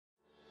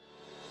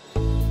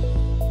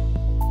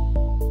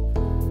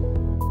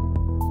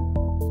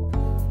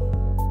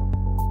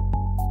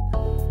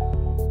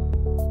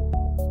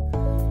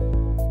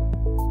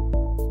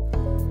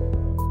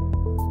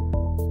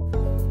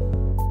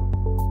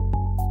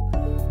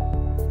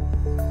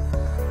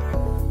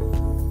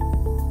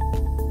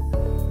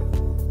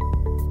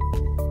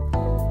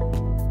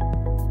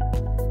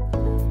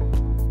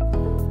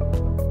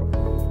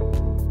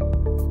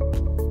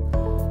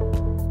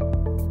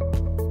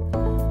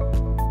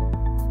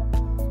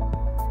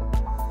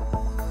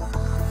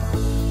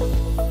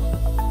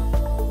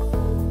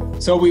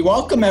So we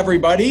welcome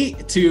everybody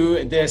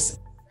to this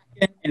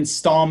second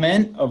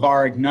installment of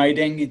our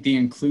Igniting the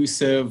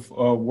Inclusive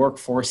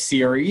Workforce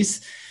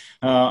series.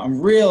 I'm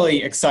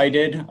really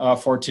excited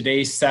for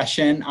today's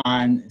session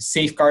on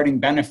safeguarding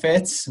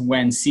benefits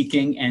when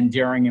seeking and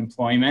enduring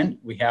employment.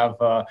 We have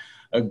a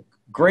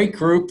great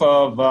group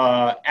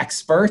of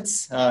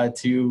experts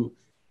to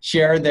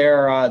share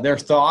their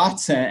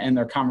thoughts and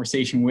their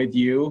conversation with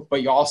you,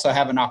 but you also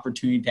have an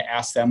opportunity to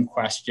ask them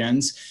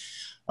questions.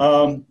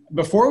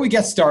 Before we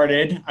get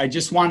started, I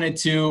just wanted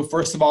to,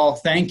 first of all,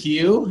 thank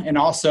you, and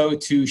also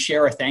to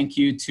share a thank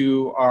you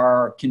to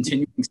our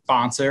continuing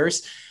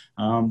sponsors.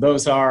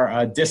 Those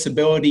are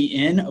Disability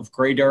Inn of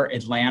Greater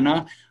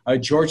Atlanta,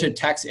 Georgia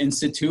Tech's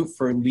Institute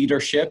for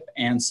Leadership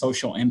and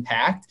Social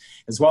Impact,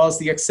 as well as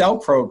the Excel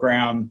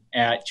program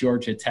at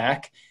Georgia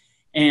Tech.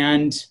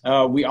 And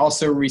we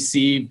also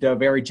received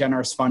very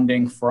generous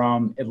funding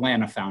from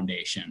Atlanta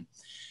Foundation.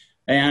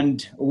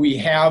 And we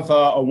have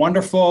a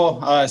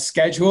wonderful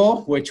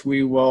schedule, which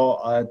we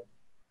will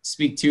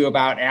speak to you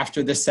about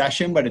after this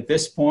session. But at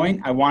this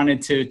point, I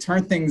wanted to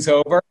turn things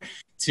over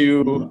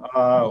to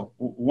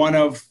one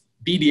of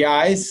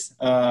BDI's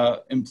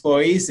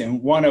employees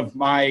and one of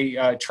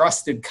my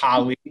trusted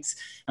colleagues.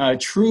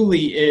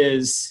 Truly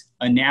is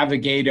a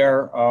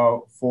navigator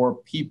for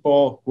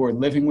people who are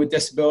living with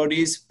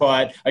disabilities,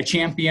 but a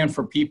champion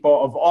for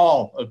people of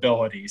all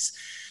abilities.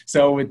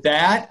 So with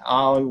that,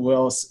 I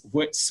will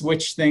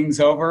switch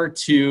things over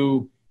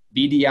to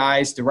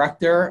BDI's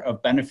Director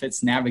of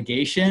Benefits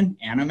Navigation,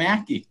 Anna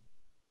Mackey.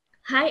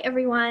 Hi,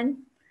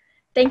 everyone.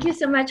 Thank you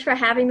so much for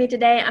having me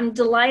today. I'm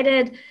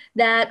delighted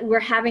that we're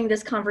having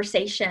this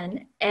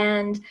conversation.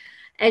 And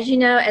as you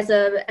know, as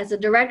a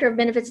Director of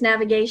Benefits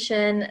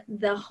Navigation,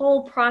 the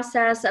whole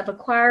process of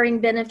acquiring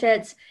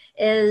benefits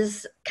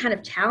is kind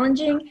of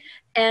challenging,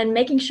 and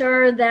making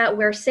sure that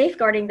we're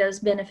safeguarding those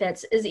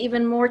benefits is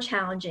even more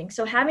challenging.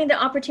 So having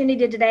the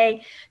opportunity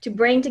today to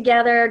bring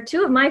together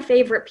two of my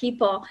favorite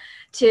people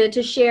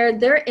to share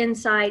their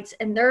insights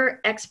and their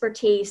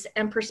expertise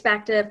and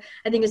perspective,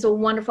 I think is a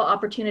wonderful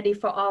opportunity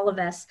for all of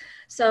us.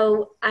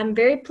 So I'm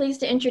very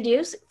pleased to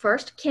introduce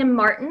first Kim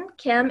Martin.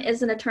 Kim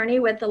is an attorney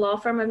with the law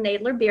firm of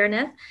Nadler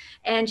Biernath,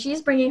 and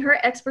she's bringing her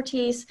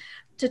expertise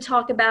to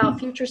talk about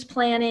futures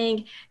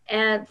planning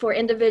and for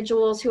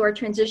individuals who are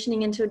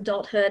transitioning into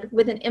adulthood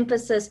with an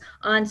emphasis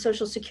on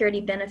Social Security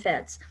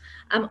benefits.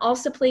 I'm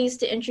also pleased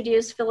to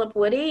introduce Philip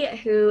Woody,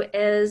 who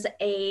is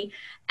an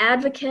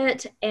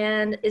advocate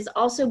and is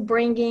also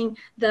bringing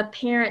the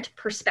parent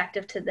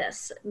perspective to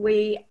this.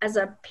 We, as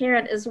a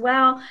parent as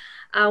well,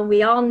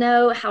 we all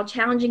know how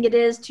challenging it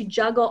is to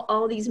juggle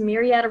all these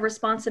myriad of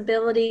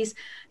responsibilities.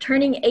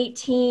 Turning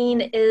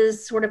 18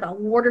 is sort of a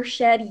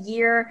watershed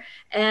year,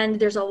 and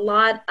there's a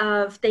lot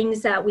of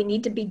things that we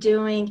need to be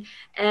doing,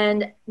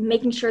 and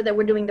making sure that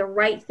we're doing the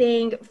right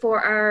thing for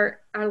our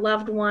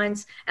loved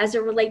ones as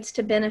it relates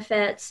to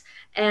benefits,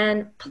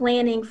 and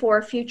planning for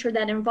a future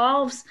that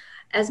involves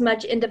as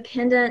much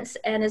independence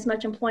and as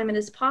much employment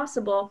as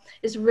possible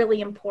is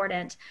really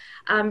important.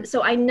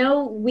 So I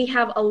know we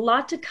have a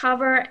lot to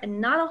cover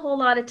and not a whole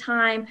lot of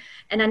time,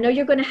 and I know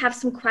you're going to have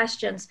some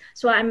questions.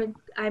 So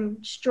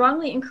I'm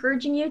strongly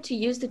encouraging you to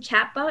use the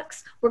chat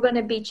box. We're going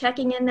to be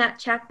checking in that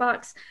chat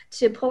box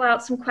to pull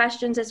out some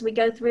questions as we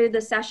go through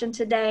the session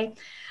today.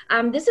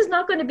 This is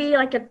not going to be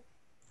like a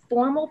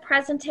formal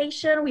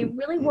presentation. We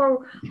really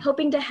were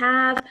hoping to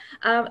have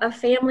a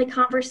family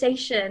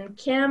conversation.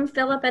 Kim,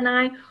 Philip, and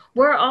I,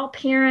 we're all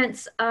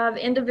parents of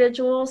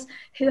individuals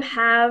who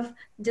have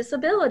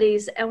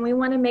disabilities, and we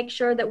want to make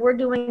sure that we're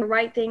doing the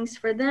right things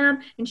for them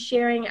and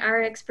sharing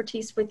our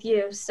expertise with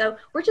you. So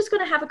we're just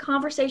going to have a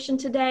conversation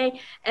today,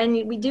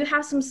 and we do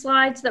have some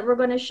slides that we're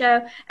going to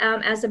show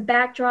as a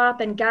backdrop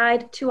and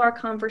guide to our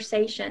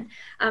conversation.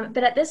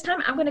 But at this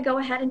time, I'm going to go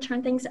ahead and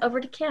turn things over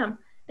to Kim.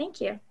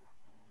 Thank you.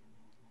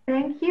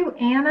 Thank you,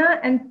 Anna.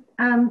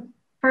 And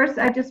first,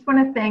 I just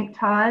want to thank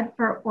Todd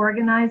for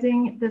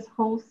organizing this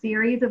whole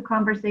series of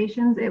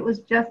conversations. It was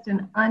just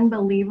an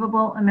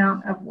unbelievable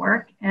amount of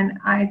work, and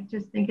I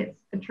just think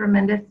it's a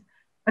tremendous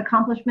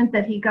accomplishment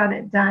that he got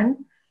it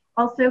done.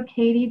 Also,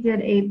 Katie did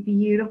a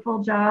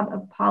beautiful job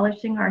of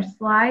polishing our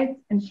slides,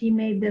 and she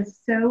made this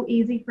so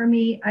easy for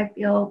me. I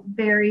feel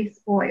very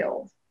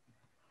spoiled.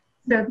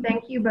 So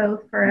thank you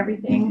both for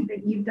everything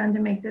that you've done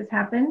to make this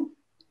happen.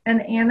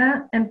 And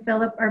Anna and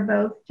Philip are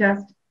both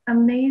just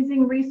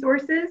amazing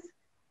resources.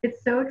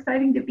 It's so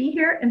exciting to be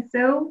here, and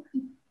so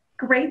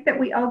great that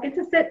we all get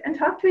to sit and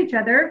talk to each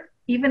other,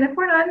 even if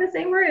we're not in the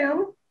same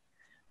room.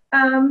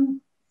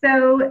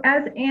 So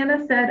as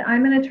Anna said,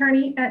 I'm an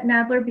attorney at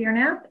Nadler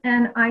Biernath,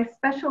 and I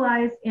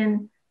specialize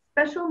in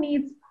special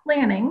needs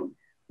planning,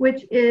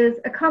 which is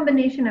a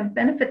combination of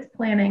benefits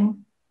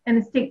planning and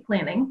estate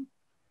planning.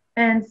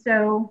 And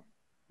so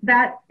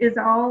that is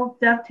all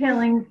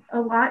dovetailing a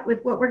lot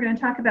with what we're going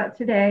to talk about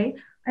today.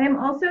 I am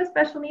also a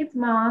special needs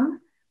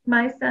mom.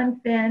 My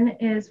son Finn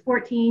is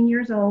 14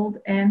 years old,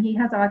 and he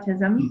has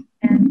autism,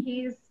 and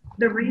he's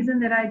the reason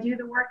that I do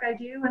the work I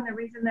do and the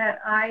reason that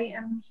I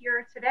am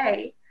here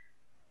today.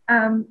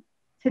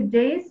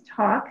 Today's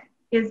talk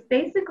is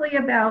basically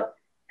about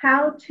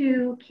how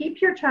to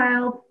keep your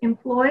child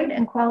employed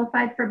and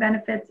qualified for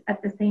benefits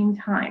at the same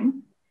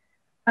time.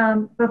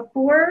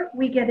 Before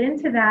we get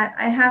into that,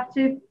 I have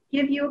to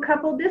give you a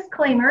couple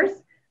disclaimers.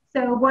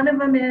 So one of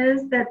them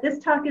is that this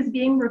talk is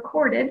being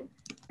recorded,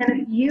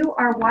 and if you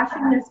are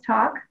watching this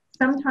talk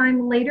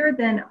sometime later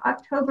than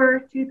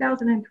October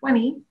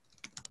 2020,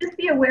 just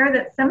be aware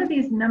that some of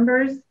these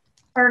numbers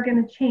are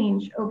going to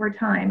change over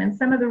time, and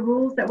some of the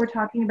rules that we're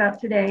talking about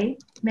today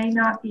may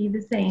not be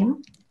the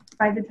same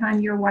by the time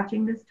you're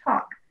watching this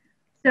talk.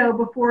 So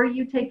before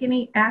you take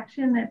any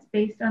action that's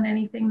based on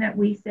anything that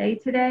we say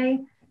today,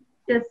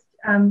 just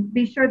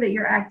be sure that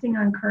you're acting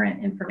on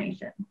current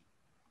information.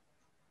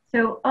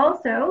 So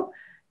also,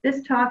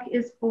 this talk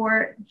is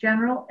for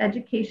general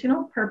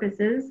educational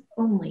purposes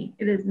only.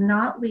 It is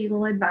not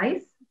legal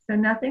advice. So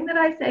nothing that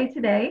I say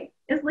today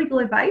is legal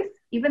advice,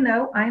 even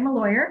though I am a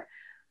lawyer.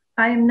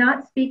 I am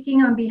not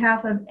speaking on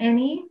behalf of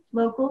any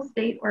local,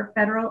 state, or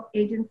federal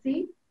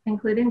agency,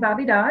 including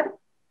Bobby Dodd.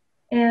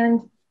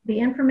 And the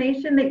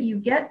information that you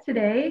get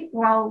today,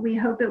 while we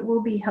hope it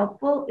will be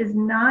helpful, is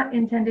not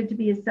intended to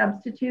be a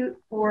substitute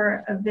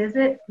for a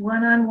visit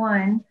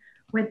one-on-one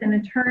with an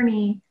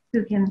attorney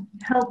who can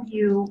help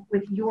you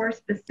with your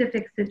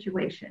specific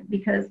situation,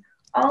 because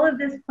all of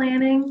this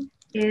planning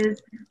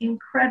is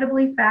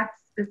incredibly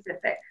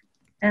fact-specific.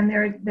 And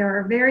there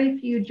are very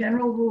few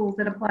general rules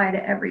that apply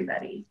to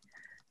everybody.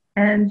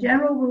 And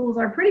general rules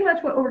are pretty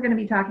much what we're going to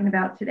be talking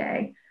about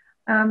today.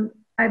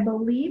 I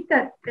believe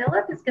that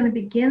Philip is going to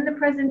begin the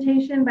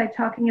presentation by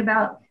talking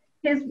about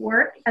his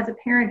work as a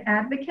parent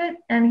advocate,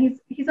 and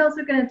he's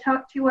also going to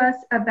talk to us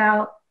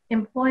about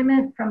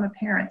employment from a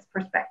parent's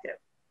perspective.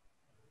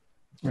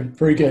 Right,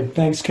 very good.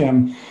 Thanks,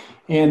 Kim.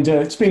 And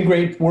it's been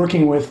great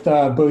working with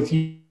both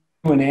you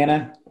and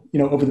Anna,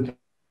 over the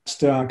past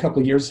couple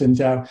of years. And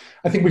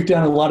I think we've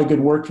done a lot of good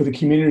work for the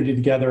community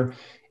together.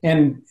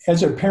 And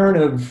as a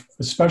parent of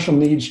a special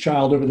needs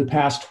child over the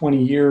past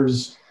 20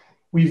 years,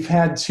 we've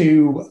had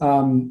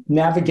to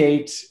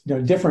navigate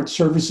different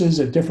services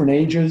at different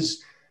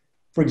ages.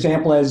 For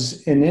example,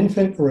 as an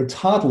infant or a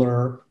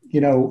toddler,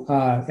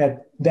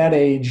 at that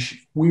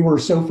age, we were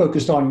so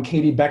focused on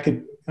Katie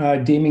Beckett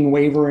deeming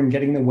waiver and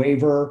getting the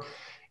waiver.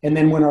 And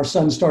then when our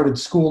son started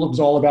school, it was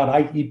all about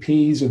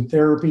IEPs and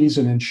therapies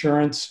and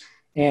insurance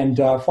and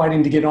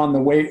fighting to get on the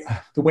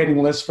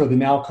waiting list for the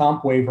now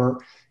comp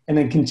waiver, and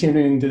then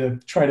continuing to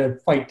try to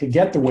fight to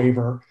get the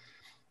waiver.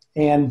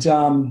 And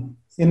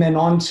then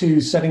on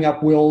to setting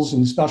up wills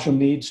and special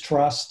needs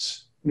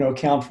trusts,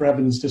 account for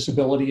Evan's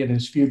disability and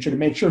his future to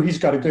make sure he's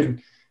got a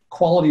good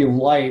quality of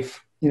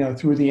life,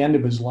 through the end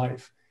of his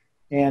life.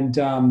 And,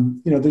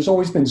 there's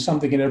always been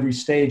something at every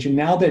stage. And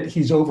now that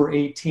he's over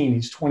 18,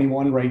 he's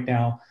 21 right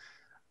now,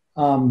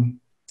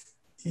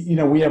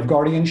 we have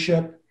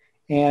guardianship,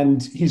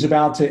 and he's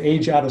about to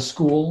age out of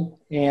school,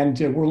 and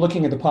we're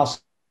looking at the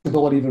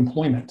possibility of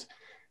employment.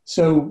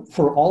 So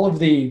for all of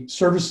the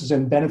services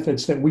and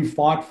benefits that we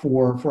fought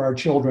for our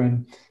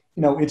children,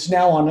 it's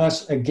now on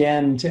us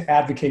again to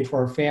advocate for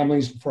our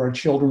families, for our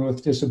children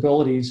with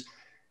disabilities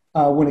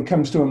when it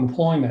comes to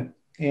employment,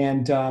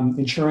 and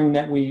ensuring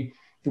that we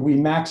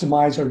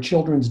maximize our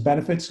children's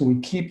benefits and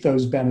we keep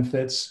those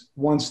benefits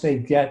once they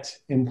get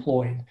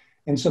employed.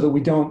 And so that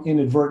we don't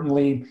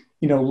inadvertently,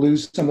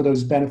 lose some of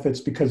those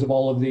benefits because of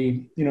all of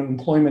the,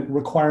 employment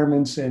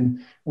requirements and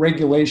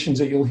regulations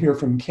that you'll hear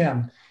from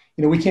Kim.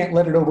 We can't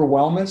let it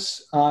overwhelm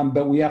us,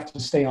 but we have to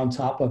stay on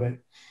top of it.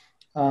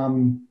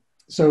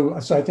 So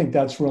I think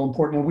that's real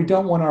important. And we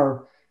don't want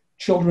our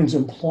children's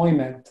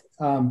employment,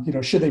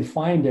 should they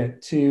find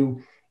it,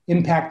 to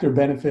impact their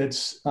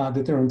benefits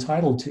that they're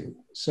entitled to.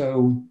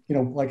 So,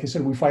 like I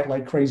said, we fight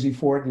like crazy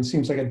for it. And it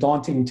seems like a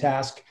daunting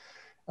task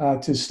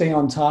to stay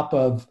on top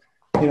of,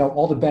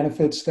 all the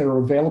benefits that are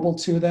available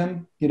to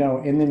them,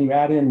 and then you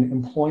add in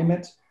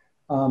employment.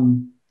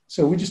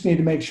 So we just need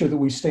to make sure that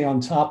we stay on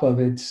top of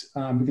it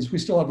because we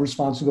still have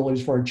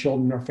responsibilities for our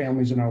children, our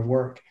families, and our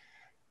work.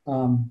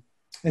 And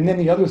then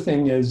the other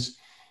thing is,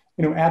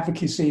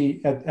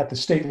 advocacy at the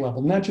state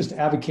level, not just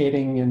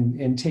advocating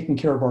and taking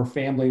care of our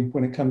family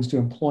when it comes to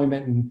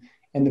employment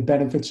and the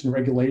benefits and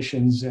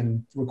regulations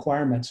and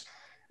requirements,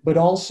 but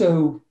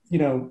also,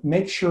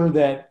 make sure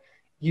that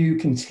you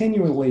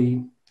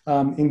continually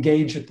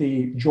engage at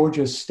the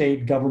Georgia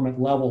state government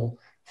level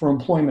for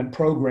employment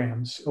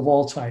programs of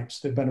all types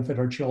that benefit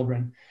our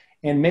children,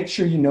 and make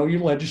sure you know your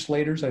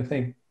legislators. I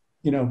think,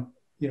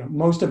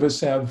 most of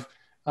us have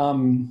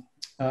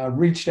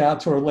reached out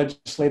to our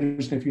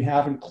legislators, and if you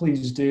haven't,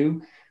 please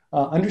do.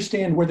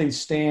 Understand where they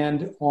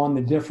stand on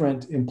the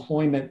different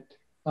employment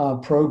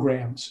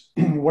programs.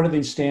 What do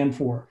they stand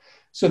for?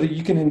 So that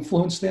you can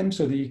influence them,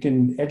 so that you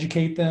can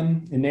educate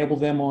them, enable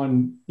them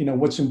on,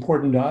 what's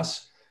important to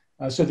us,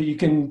 so that you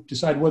can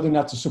decide whether or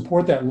not to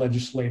support that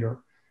legislator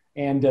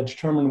and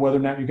determine whether or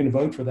not you're going to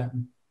vote for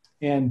them.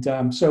 And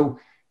so,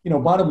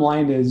 bottom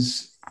line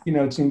is,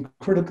 it's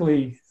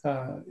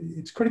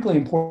critically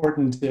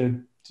important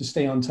to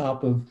stay on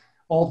top of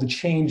all the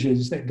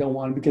changes that go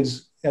on,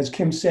 because as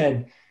Kim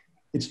said,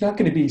 it's not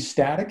going to be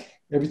static.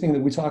 Everything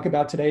that we talk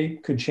about today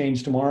could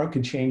change tomorrow,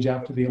 could change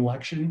after the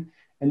election,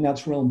 and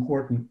that's real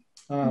important.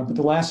 But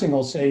the last thing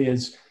I'll say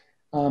is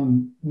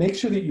make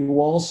sure that you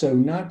also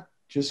not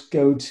just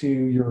go to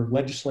your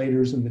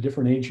legislators and the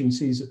different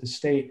agencies at the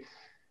state,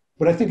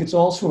 but I think it's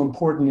also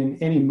important in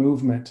any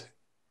movement.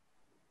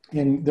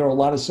 And there are a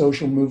lot of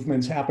social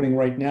movements happening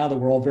right now that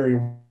we're all very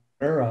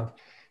aware of,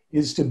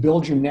 is to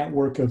build your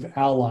network of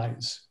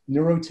allies,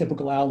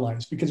 neurotypical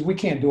allies, because we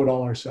can't do it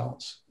all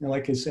ourselves. And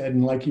like I said,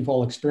 and like you've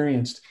all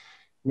experienced,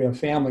 we have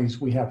families,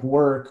 we have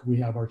work, we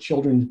have our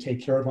children to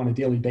take care of on a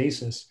daily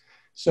basis.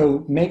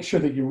 So make sure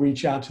that you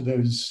reach out to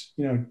those,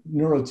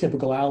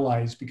 neurotypical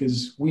allies,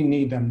 because we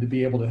need them to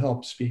be able to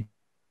help speak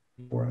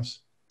for us.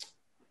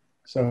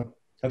 So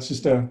that's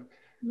just a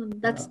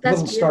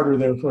little starter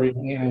there for you,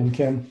 Anna and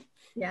Kim.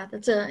 Yeah,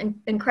 that's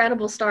an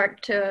incredible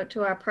start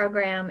to our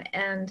program.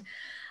 And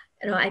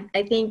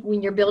I think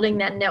when you're building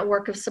that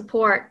network of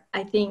support,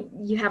 I think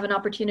you have an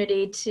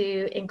opportunity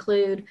to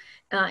include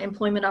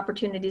employment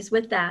opportunities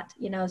with that.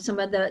 Some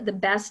of the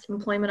best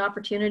employment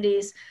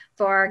opportunities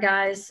for our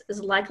guys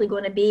is likely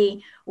going to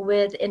be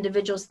with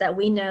individuals that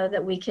we know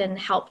that we can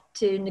help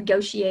to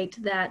negotiate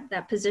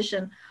that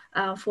position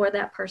for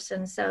that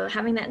person. So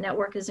having that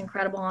network is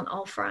incredible on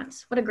all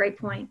fronts. What a great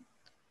point.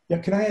 Yeah,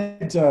 can I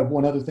add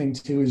one other thing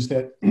too, is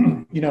that,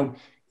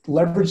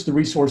 leverage the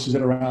resources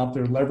that are out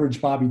there, leverage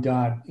Bobby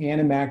Dodd.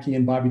 Anna Mackey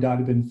and Bobby Dodd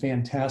have been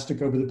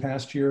fantastic over the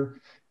past year.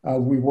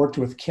 We worked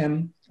with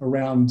Kim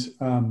around,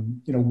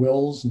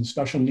 wills and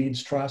special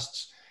needs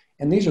trusts.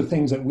 And these are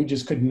things that we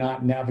just could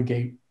not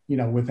navigate,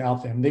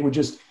 without them.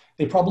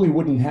 They probably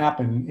wouldn't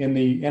happen, and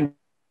the end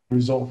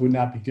result would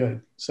not be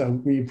good. So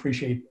we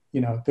appreciate,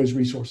 those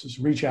resources.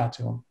 Reach out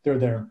to them. They're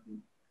there.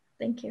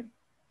 Thank you.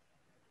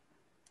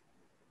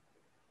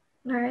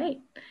 All right.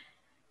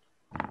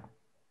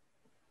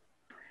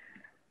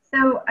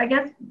 So I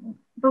guess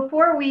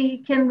before we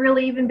can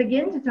really even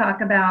begin to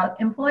talk about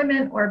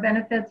employment or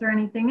benefits or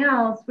anything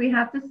else, we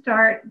have to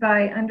start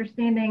by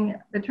understanding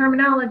the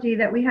terminology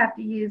that we have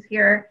to use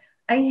here.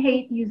 I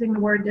hate using the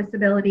word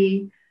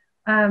disability,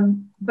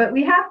 but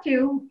we have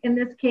to in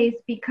this case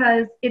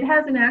because it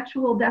has an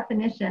actual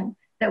definition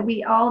that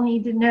we all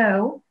need to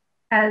know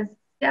as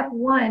step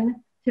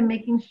one to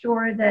making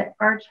sure that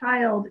our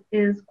child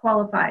is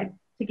qualified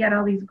to get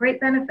all these great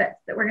benefits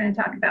that we're going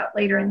to talk about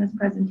later in this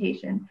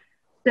presentation.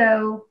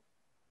 So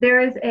there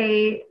is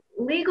a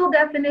legal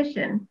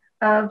definition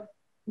of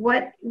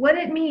what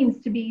it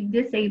means to be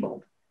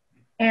disabled.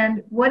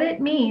 And what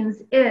it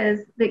means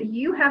is that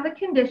you have a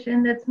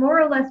condition that's more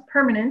or less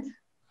permanent.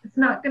 It's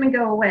not going to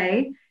go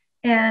away.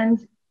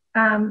 And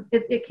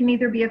it can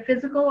either be a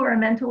physical or a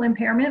mental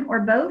impairment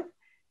or both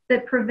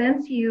that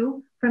prevents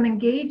you from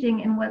engaging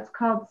in what's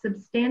called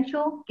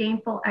substantial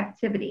gainful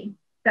activity.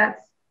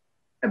 That's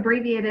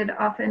abbreviated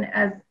often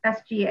as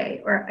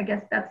SGA, or I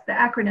guess that's the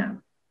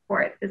acronym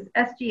for it, is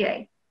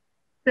SGA.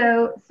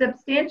 So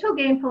substantial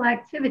gainful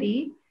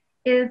activity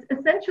is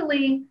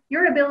essentially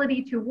your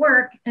ability to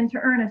work and to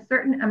earn a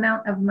certain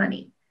amount of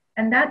money.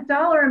 And that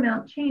dollar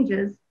amount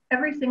changes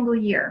every single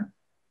year.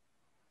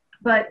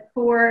 But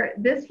for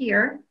this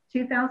year,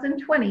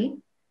 2020,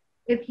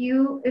 if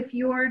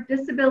your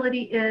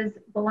disability is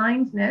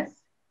blindness,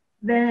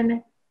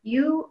 then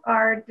you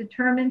are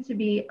determined to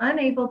be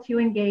unable to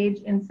engage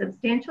in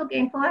substantial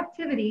gainful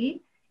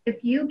activity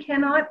if you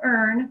cannot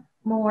earn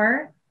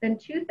more than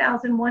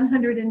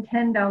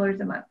 $2,110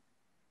 a month.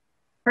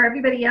 For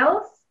everybody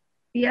else,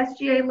 the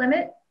SGA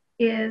limit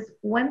is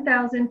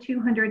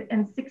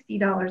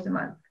 $1,260 a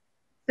month.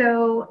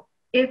 So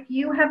if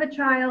you have a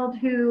child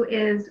who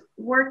is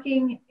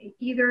working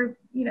either,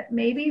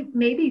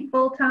 maybe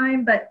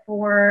full-time, but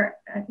for,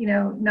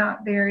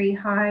 not very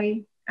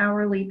high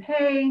hourly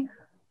pay,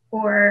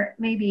 or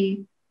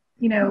maybe,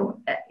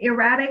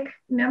 erratic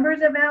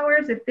numbers of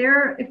hours, if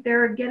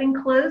they're getting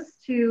close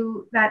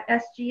to that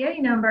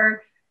SGA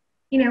number,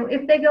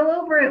 if they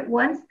go over it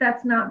once,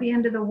 that's not the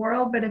end of the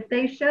world. But if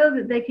they show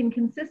that they can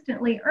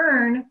consistently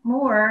earn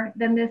more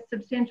than this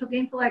substantial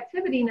gainful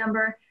activity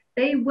number,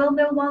 they will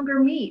no longer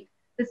meet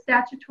the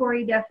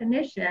statutory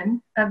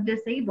definition of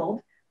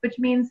disabled, which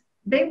means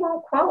they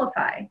won't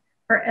qualify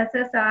for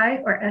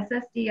SSI or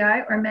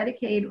SSDI or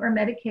Medicaid or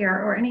Medicare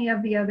or any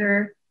of the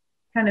other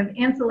kind of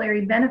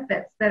ancillary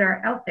benefits that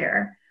are out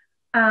there.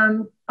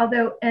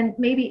 Although, and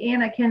maybe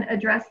Anna can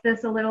address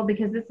this a little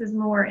because this is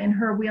more in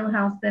her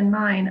wheelhouse than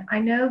mine. I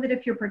know that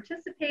if you're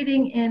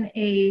participating in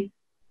a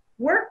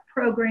work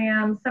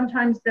program,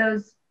 sometimes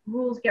those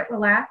rules get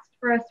relaxed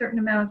for a certain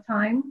amount of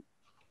time.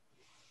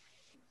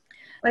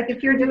 Like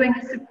if you're doing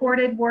a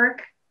supported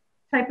work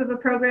type of a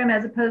program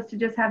as opposed to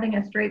just having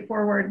a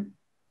straightforward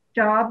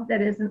job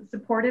that isn't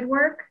supported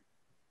work.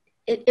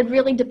 It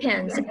really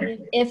depends.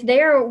 If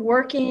they're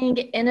working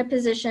in a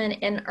position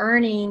and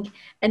earning,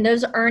 and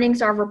those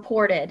earnings are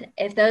reported,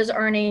 if those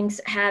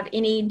earnings have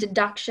any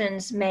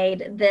deductions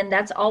made, then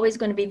that's always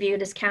going to be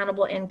viewed as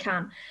countable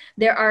income.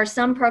 There are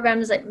some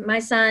programs, like my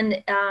son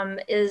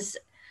is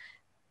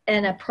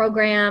in a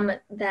program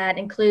that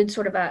includes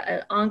sort of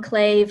an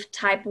enclave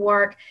type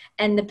work,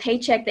 and the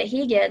paycheck that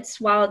he gets,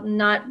 while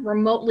not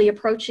remotely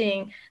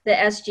approaching the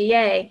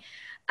SGA,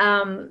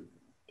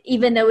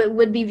 even though it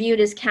would be viewed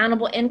as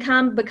countable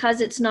income,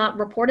 because it's not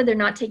reported, they're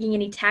not taking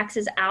any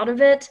taxes out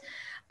of it.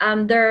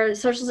 Their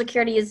Social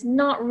Security is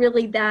not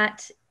really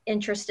that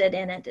interested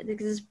in it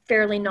because it's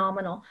fairly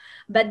nominal,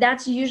 but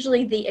that's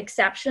usually the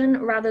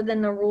exception rather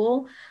than the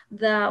rule.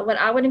 What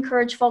I would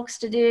encourage folks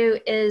to do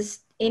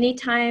is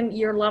anytime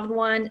your loved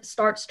one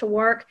starts to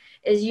work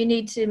is you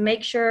need to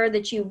make sure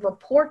that you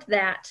report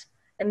that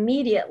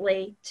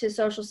immediately to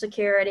Social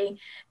Security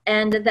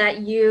and that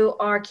you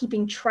are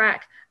keeping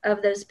track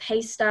of those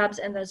pay stubs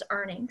and those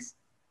earnings.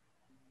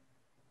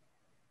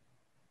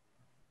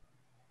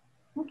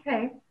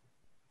 Okay.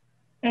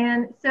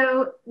 And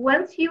so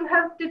once you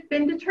have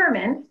been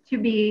determined to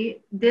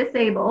be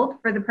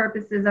disabled for the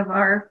purposes of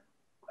our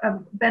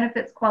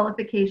benefits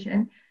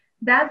qualification,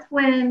 that's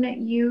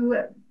when you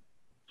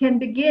can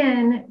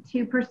begin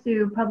to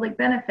pursue public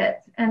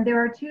benefits. And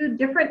there are two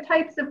different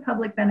types of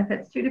public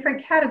benefits, two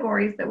different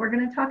categories that we're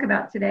going to talk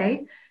about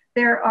today.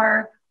 There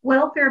are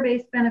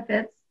welfare-based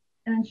benefits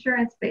and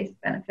insurance-based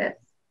benefits.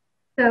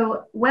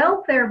 So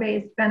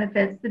welfare-based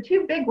benefits, the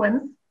two big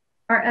ones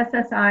are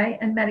SSI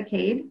and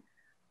Medicaid.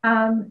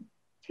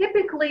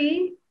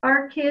 Typically,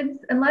 our kids,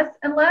 unless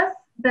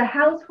the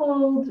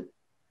household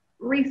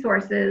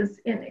resources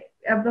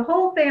of the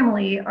whole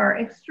family are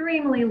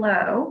extremely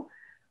low,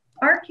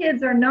 our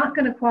kids are not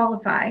going to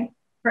qualify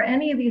for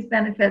any of these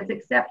benefits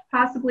except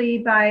possibly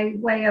by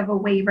way of a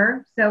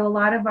waiver. So a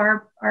lot of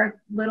our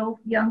little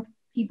young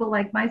people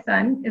like my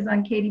son is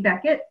on Katie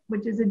Beckett,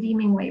 which is a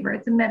deeming waiver.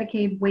 It's a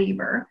Medicaid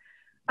waiver.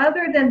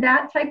 Other than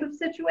that type of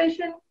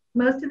situation,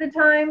 most of the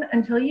time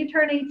until you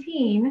turn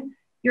 18,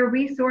 your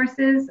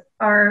resources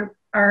are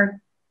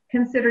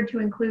considered to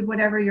include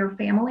whatever your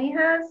family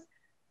has.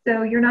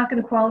 So you're not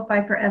going to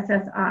qualify for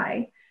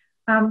SSI.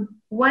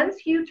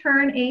 Once you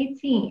turn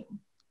 18,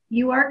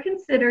 you are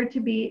considered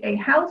to be a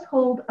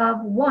household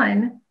of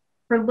one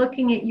for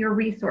looking at your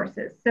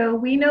resources. So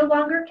we no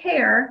longer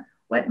care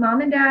what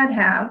mom and dad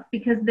have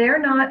because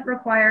they're not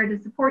required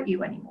to support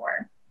you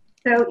anymore.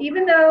 So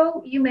even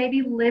though you may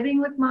be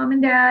living with mom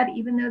and dad,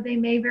 even though they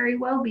may very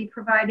well be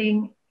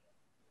providing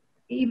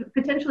even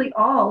potentially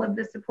all of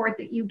the support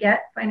that you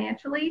get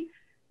financially,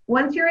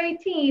 once you're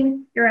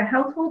 18, you're a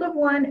household of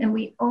one and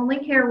we only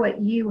care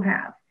what you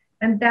have.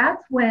 And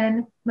that's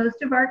when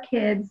most of our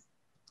kids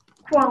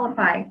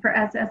qualify for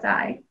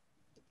SSI.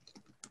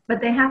 But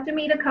they have to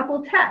meet a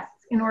couple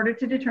tests in order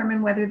to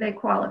determine whether they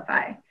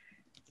qualify.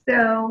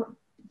 So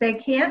they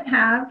can't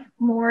have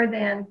more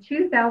than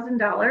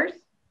 $2,000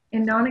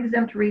 in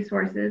non-exempt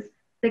resources.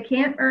 They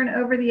can't earn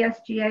over the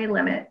SGA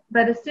limit,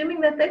 but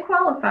assuming that they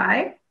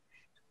qualify,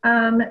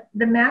 the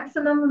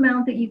maximum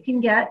amount that you can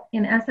get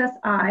in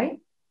SSI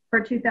for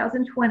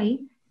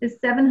 2020 is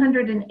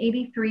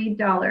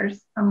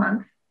 $783 a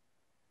month.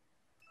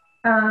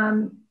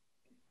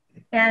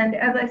 And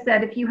as I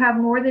said, if you have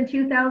more than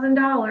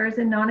 $2,000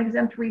 in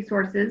non-exempt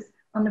resources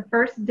on the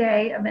first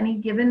day of any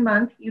given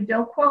month, you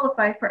don't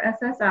qualify for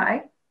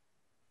SSI.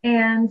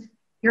 And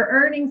your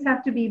earnings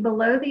have to be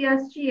below the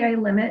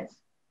SGA limit.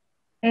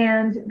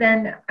 And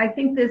then I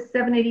think this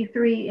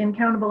 783 in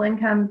countable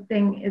income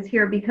thing is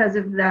here because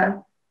of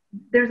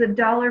there's a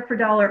dollar for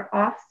dollar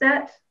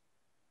offset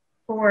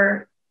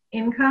for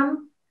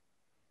income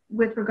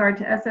with regard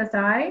to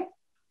SSI.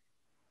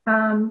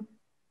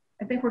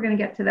 I think we're going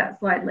to get to that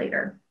slide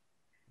later.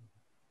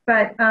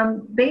 But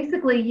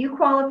basically, you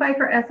qualify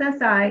for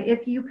SSI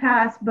if you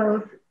pass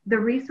both the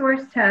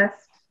resource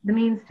test, the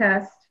means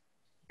test,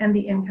 and the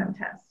income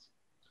test.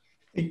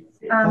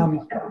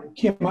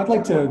 Kim, I'd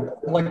like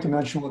to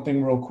mention one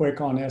thing real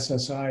quick on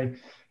SSI.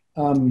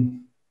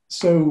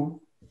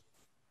 So,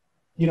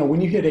 you know, when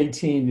you hit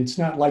 18, it's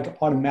not like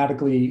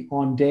automatically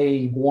on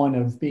day one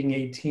of being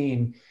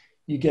 18,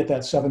 you get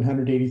that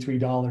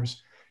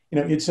 $783. You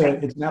know, it's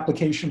an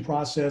application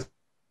process,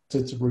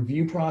 it's a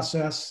review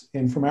process,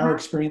 and from our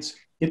experience,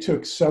 it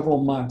took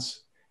several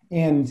months.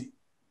 And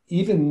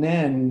even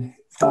then,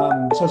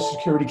 Social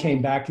Security came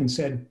back and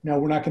said, no,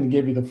 we're not going to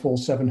give you the full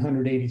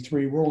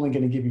 783. We're only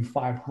going to give you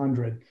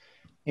 500.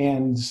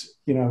 And,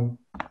 you know,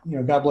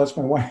 God bless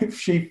my wife.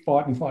 She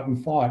fought and fought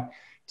and fought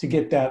to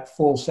get that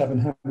full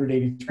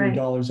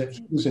 $783 that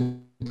he was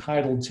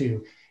entitled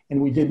to.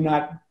 And we did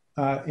not,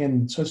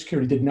 and Social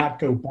Security did not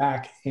go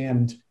back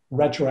and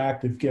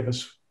retroactive give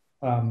us,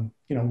 you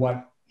know,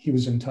 what he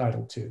was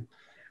entitled to.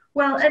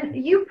 Well,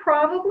 and you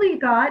probably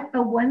got a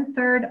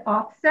 1/3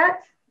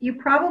 offset. You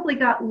probably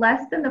got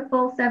less than the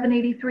full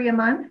 $783 a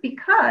month,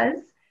 because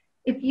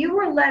if you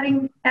were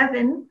letting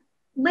Evan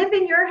live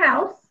in your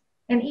house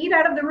and eat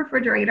out of the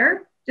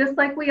refrigerator, just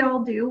like we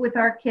all do with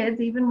our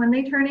kids, even when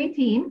they turn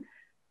 18,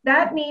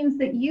 that means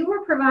that you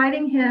were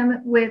providing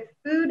him with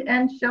food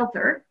and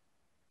shelter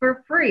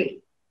for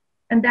free.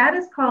 And that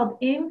is called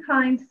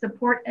in-kind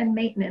support and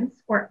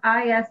maintenance, or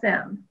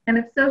ISM. And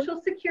if Social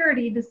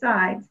Security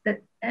decides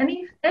that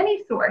any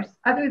source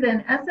other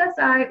than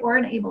SSI or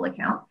an ABLE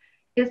account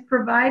is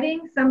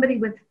providing somebody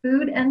with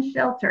food and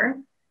shelter.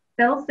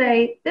 They'll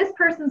say, this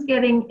person's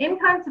getting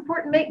in-kind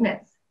support and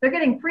maintenance. They're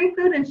getting free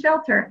food and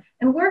shelter,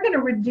 and we're going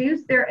to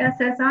reduce their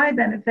SSI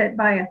benefit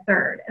by a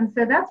third. And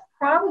so that's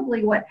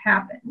probably what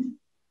happened.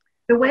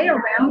 The way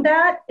around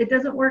that, it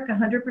doesn't work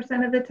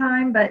 100% of the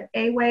time, but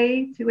a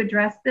way to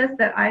address this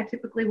that I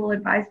typically will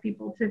advise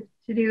people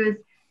to do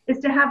is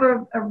to have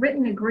a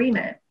written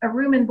agreement, a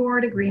room and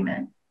board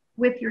agreement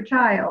with your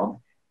child.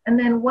 And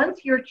then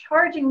once you're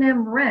charging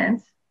them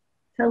rent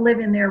to live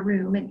in their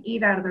room and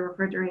eat out of the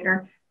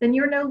refrigerator, then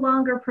you're no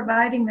longer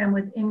providing them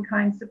with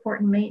in-kind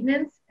support and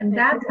maintenance. And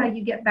that's how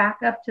you get back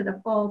up to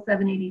the full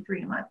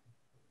 $783 a month.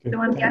 So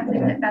I'm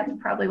guessing that that's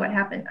probably what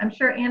happened. I'm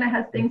sure Anna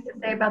has things to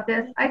say about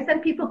this. I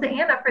send people to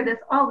Anna for this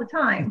all the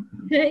time.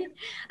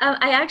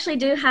 I actually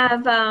do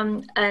have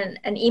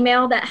an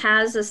email that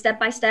has a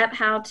step-by-step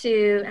how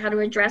to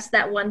address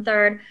that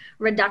 1/3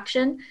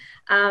 reduction.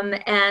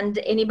 And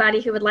anybody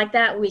who would like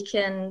that, we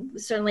can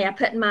certainly, I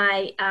put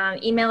my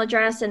email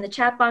address in the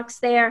chat box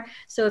there.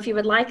 So if you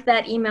would like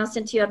that email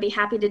sent to you, I'd be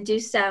happy to do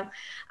so.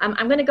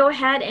 I'm going to go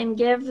ahead and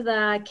give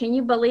can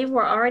you believe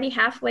we're already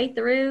halfway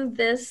through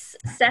this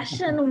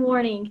session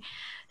warning?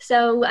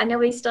 So I know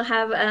we still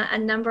have a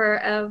number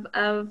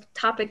of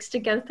topics to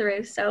go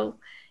through. So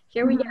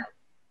here we go.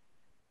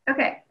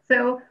 Okay,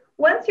 so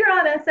once you're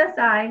on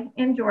SSI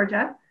in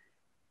Georgia,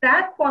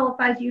 that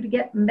qualifies you to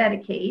get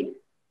Medicaid,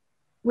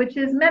 which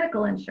is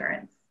medical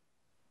insurance.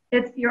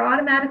 You're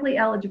automatically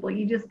eligible.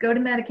 You just go to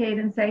Medicaid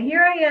and say,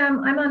 here I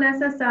am, I'm on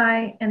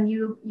SSI, and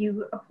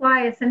you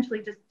apply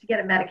essentially just to get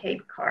a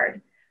Medicaid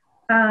card.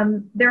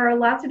 There are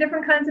lots of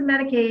different kinds of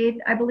Medicaid.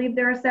 I believe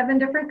there are 7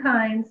 different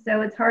kinds,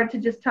 so it's hard to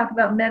just talk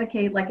about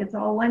Medicaid like it's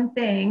all one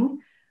thing.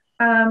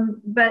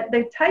 But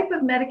the type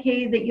of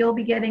Medicaid that you'll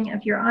be getting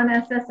if you're on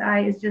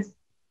SSI is just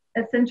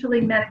essentially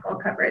medical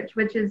coverage,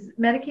 which is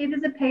Medicaid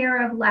is a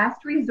payer of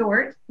last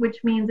resort,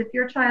 which means if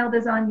your child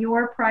is on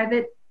your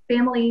private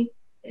family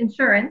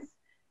insurance,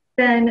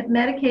 then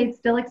Medicaid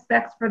still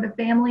expects for the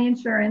family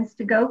insurance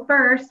to go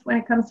first when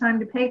it comes time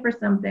to pay for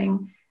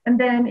something. And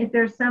then if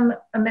there's some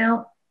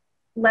amount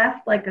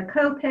left, like a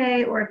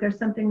copay, or if there's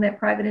something that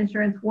private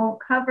insurance won't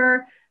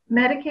cover,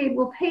 Medicaid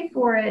will pay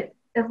for it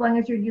as long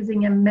as you're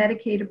using a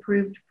Medicaid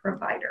approved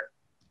provider.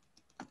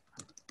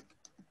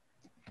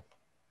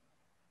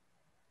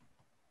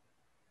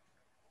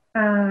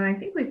 I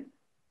think we've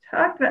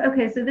talked about,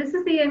 okay, so this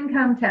is the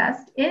income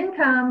test.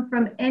 Income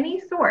from any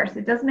source,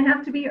 it doesn't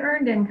have to be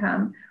earned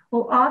income,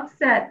 will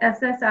offset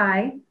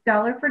SSI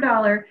dollar for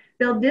dollar.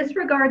 They'll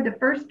disregard the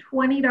first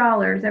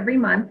 $20 every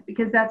month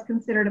because that's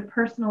considered a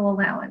personal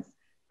allowance.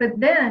 But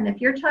then if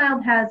your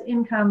child has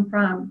income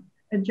from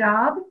a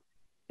job,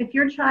 if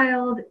your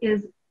child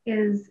is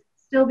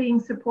still being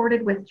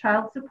supported with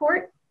child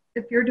support,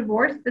 if you're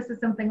divorced, this is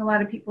something a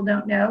lot of people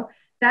don't know,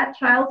 that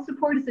child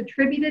support is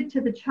attributed to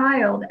the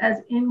child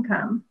as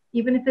income,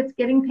 even if it's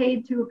getting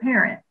paid to a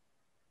parent.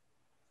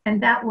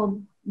 And that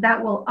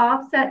will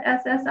offset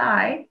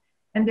SSI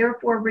and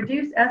therefore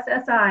reduce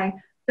SSI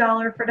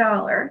dollar for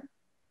dollar.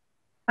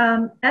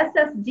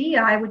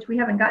 SSDI, which we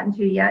haven't gotten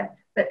to yet,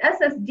 but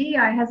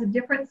SSDI has a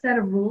different set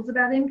of rules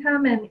about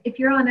income. And if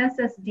you're on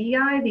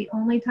SSDI, the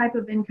only type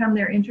of income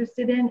they're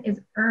interested in is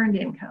earned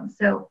income.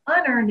 So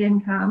unearned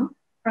income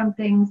from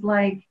things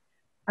like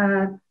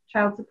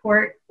child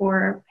support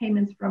or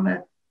payments from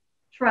a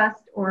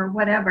trust or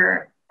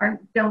whatever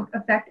don't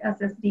affect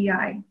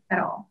SSDI at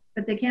all,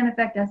 but they can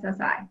affect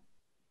SSI.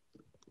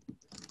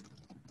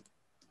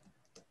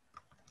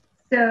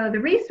 So the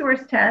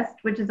resource test,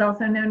 which is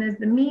also known as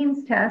the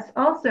means test,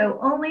 also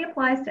only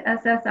applies to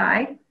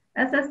SSI.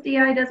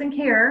 SSDI doesn't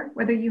care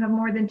whether you have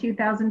more than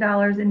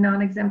 $2,000 in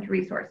non-exempt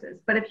resources.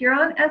 But if you're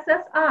on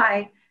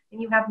SSI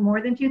and you have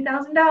more than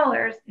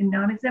 $2,000 in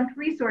non-exempt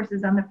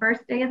resources on the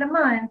first day of the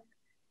month,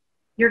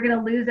 you're going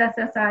to lose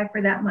SSI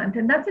for that month.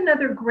 And that's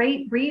another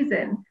great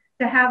reason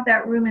to have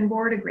that room and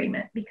board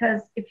agreement,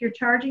 because if you're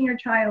charging your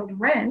child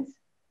rent,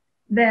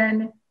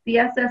 then the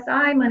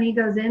SSI money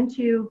goes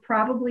into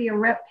probably a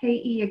rep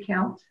payee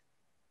account.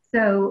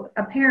 So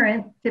a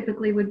parent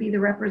typically would be the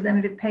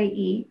representative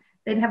payee.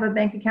 They'd have a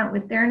bank account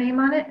with their name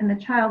on it and the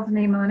child's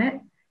name on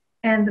it.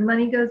 And the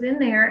money goes in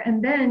there,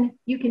 and then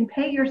you can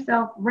pay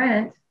yourself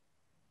rent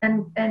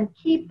and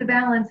keep the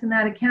balance in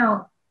that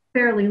account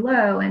fairly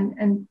low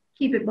and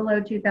keep it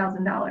below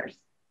 $2,000.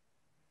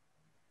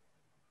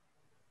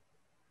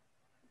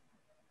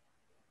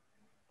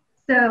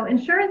 So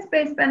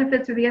insurance-based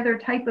benefits are the other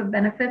type of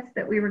benefits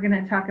that we were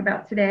going to talk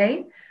about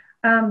today.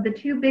 The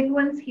 2 big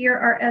ones here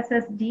are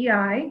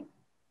SSDI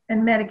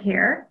and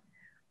Medicare.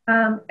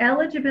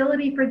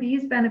 Eligibility for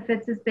these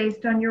benefits is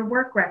based on your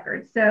work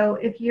record. So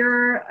if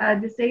you're a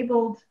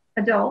disabled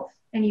adult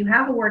and you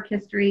have a work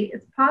history,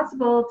 it's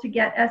possible to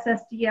get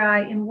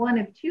SSDI in one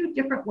of 2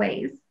 different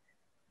ways.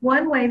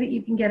 One way that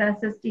you can get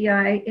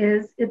SSDI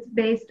is it's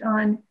based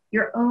on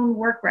your own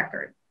work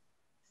record.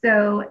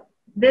 So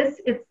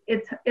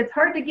it's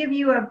hard to give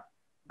you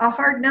a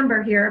hard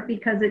number here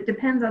because it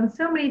depends on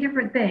so many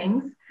different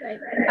things.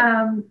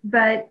 Right.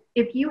 But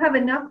if you have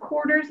enough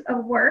quarters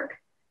of work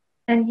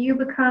and you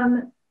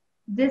become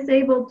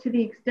disabled to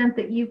the extent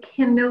that you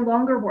can no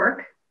longer work,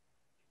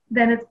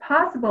 then it's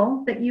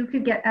possible that you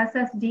could get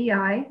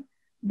SSDI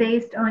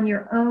based on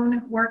your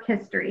own work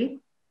history.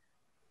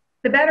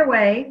 The better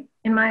way,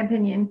 in my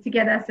opinion, to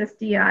get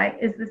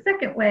SSDI is the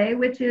second way,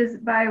 which is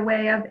by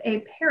way of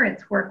a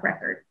parent's work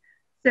record.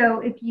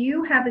 So if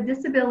you have a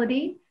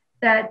disability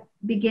that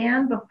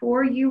began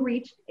before you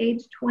reached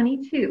age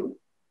 22,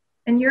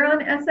 and you're on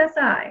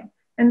SSI,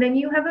 and then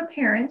you have a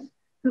parent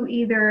who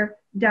either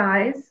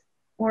dies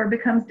or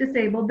becomes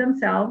disabled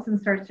themselves and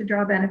starts to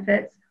draw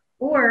benefits,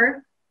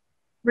 or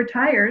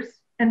retires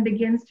and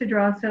begins to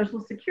draw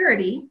Social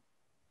Security,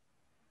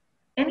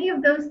 any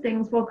of those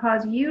things will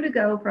cause you to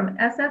go from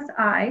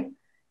SSI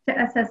to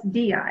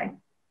SSDI.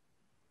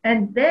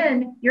 And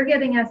then you're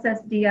getting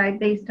SSDI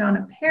based on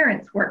a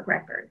parent's work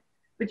record,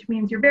 which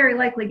means you're very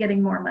likely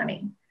getting more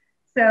money.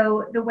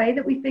 So the way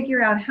that we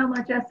figure out how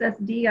much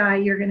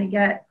SSDI you're going to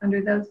get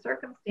under those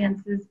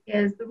circumstances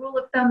is, the rule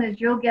of thumb is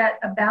you'll get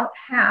about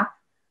half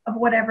of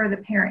whatever the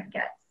parent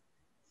gets.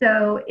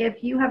 So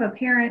if you have a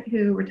parent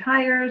who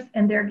retires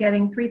and they're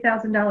getting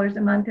 $3,000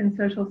 a month in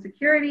Social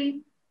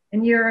Security,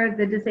 and you're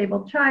the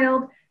disabled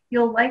child,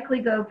 you'll likely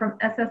go from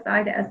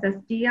SSI to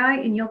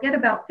SSDI, and you'll get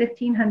about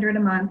 $1,500 a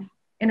month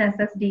in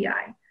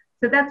SSDI.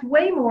 So that's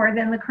way more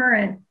than the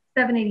current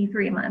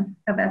 $783 a month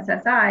of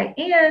SSI.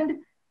 And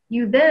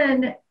you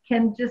then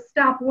can just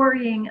stop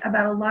worrying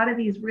about a lot of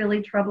these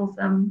really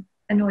troublesome,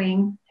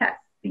 annoying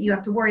tests that you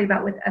have to worry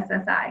about with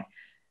SSI.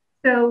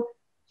 So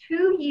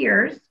 2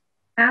 years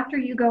after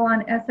you go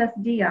on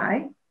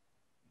SSDI,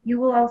 you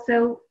will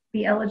also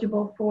be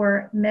eligible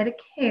for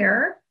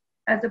Medicare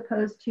as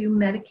opposed to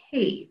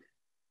Medicaid.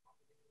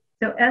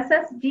 So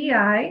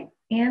SSDI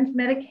and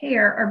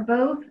Medicare are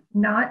both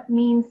not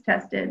means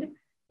tested,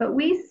 but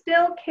we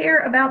still care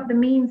about the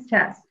means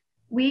test.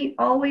 We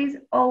always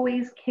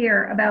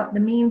care about the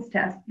means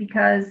test,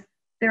 because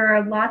there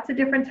are lots of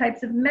different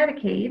types of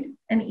Medicaid,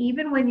 and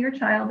even when your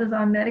child is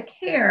on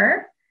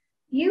Medicare,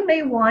 you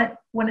may want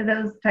one of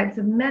those types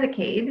of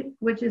Medicaid,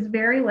 which is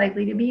very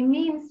likely to be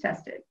means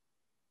tested.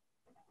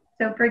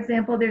 So for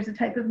example, there's a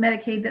type of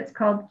Medicaid that's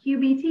called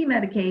QBT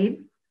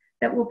Medicaid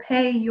that will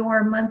pay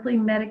your monthly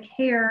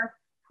Medicare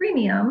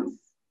premiums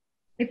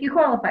if you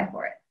qualify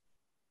for it.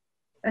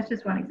 That's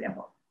just one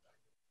example.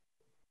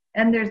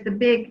 And there's the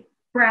big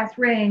brass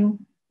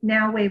ring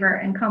now waiver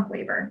and comp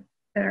waiver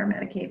that are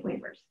Medicaid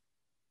waivers.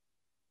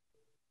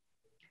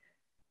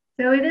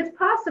 So it is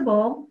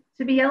possible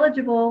to be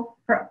eligible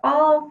for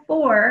all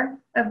 4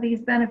 of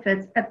these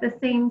benefits at the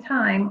same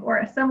time,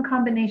 or some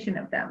combination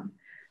of them.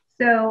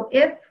 So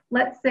if,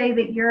 let's say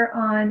that you're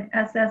on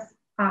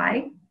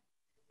SSI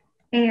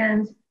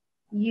and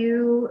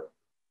you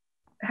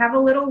have a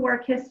little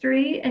work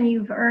history and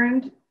you've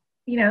earned,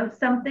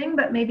 something,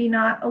 but maybe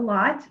not a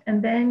lot,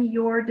 and then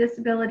your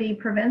disability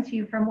prevents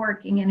you from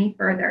working any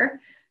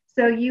further.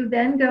 So you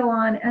then go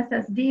on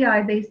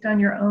SSDI based on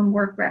your own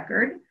work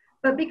record.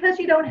 But because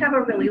you don't have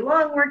a really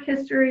long work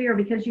history, or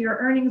because your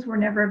earnings were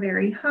never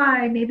very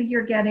high, maybe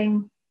you're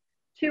getting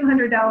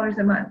 $200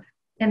 a month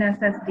in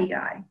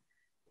SSDI.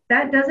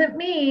 That doesn't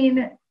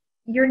mean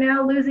you're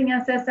now losing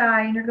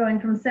SSI and you're going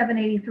from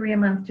 $783 a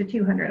month to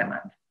 $200 a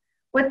month.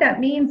 What that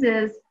means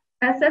is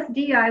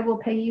SSDI will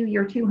pay you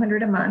your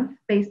 $200 a month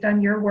based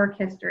on your work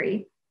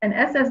history, and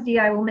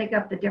SSDI will make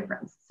up the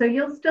difference. So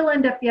you'll still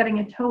end up getting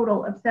a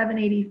total of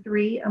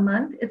 $783 a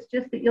month. It's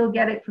just that you'll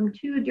get it from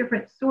 2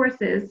 different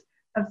sources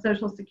of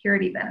Social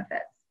Security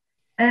benefits.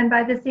 And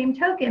by the same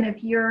token,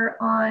 if you're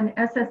on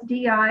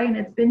SSDI and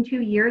it's been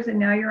 2 years and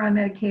now you're on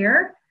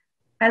Medicare,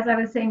 as I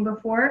was saying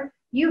before,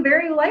 you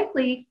very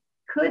likely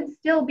could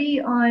still be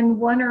on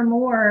 1 or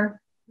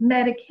more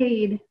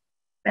Medicaid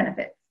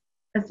benefits,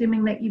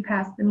 assuming that you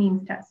pass the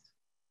means test.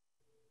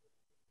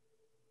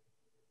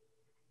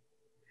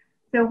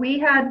 So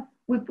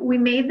we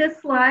made this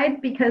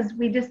slide because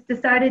we just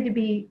decided to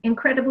be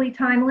incredibly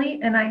timely,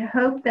 and I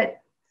hope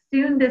that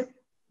soon this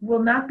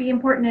will not be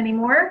important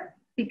anymore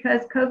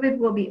because COVID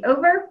will be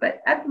over.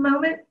 But at the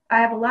moment, I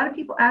have a lot of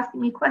people asking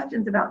me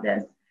questions about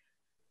this.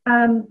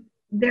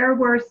 There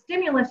were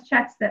stimulus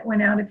checks that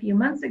went out a few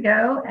months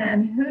ago,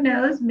 and who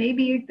knows,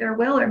 maybe there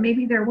will or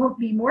maybe there won't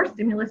be more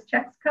stimulus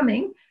checks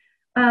coming.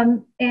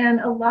 And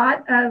a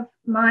lot of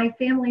my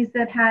families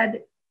that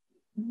had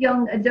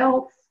young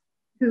adults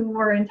who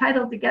were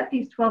entitled to get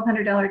these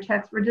 $1,200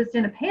 checks were just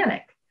in a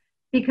panic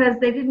because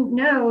they didn't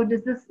know,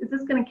 is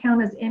this going to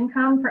count as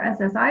income for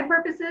SSI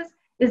purposes?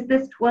 Is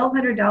this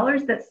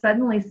 $1,200 that's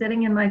suddenly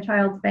sitting in my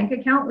child's bank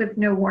account with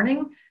no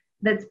warning,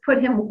 that's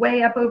put him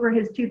way up over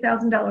his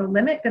 $2,000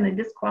 limit, going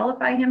to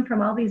disqualify him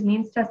from all these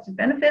means tested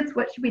benefits?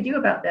 What should we do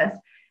about this?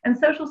 And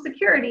Social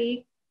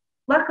Security,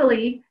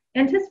 luckily,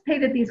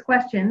 anticipated these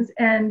questions,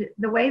 and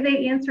the way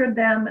they answered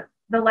them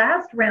the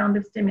last round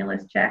of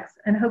stimulus checks,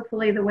 and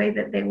hopefully the way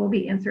that they will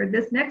be answered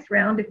this next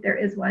round, if there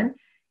is one,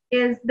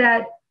 is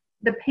that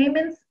the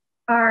payments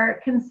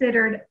are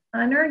considered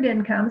unearned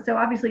income. So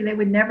obviously they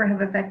would never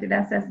have affected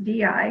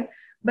SSDI,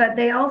 but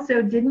they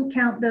also didn't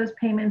count those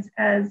payments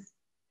as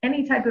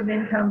any type of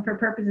income for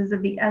purposes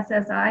of the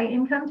SSI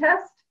income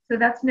test. So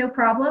that's no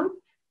problem.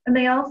 And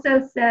they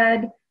also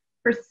said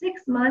for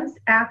 6 months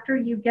after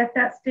you get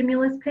that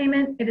stimulus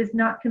payment, it is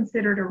not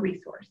considered a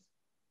resource.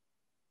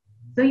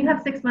 So you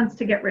have 6 months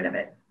to get rid of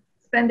it.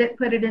 Spend it,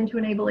 put it into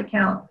an ABLE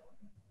account,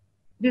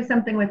 do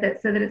something with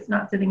it so that it's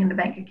not sitting in the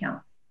bank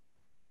account.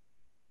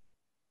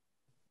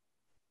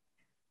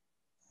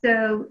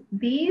 So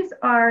these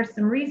are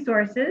some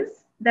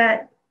resources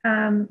that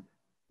I'm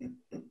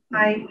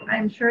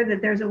sure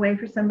that there's a way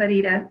for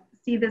somebody to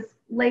see this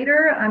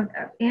later.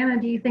 Anna,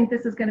 do you think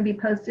this is going to be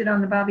posted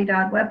on the Bobby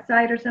Dodd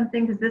website or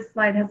something? Because this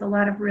slide has a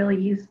lot of really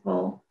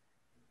useful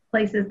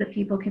places that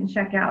people can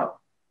check out.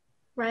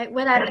 Right.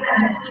 What I'd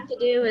like to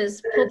do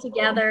is pull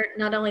together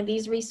not only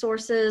these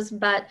resources,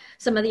 but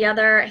some of the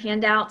other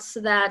handouts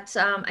that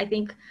I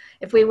think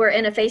if we were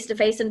in a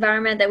face-to-face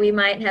environment that we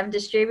might have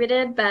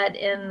distributed, but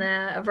in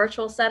a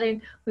virtual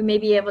setting, we may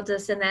be able to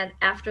send that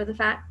after the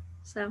fact.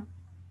 So.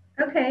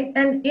 Okay.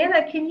 And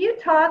Anna, can you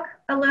talk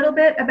a little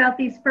bit about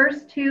these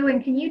first two,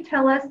 and can you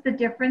tell us the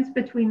difference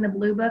between the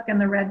Blue Book and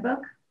the Red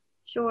Book?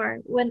 Sure.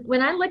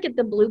 When I look at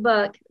the Blue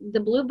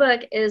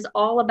Book is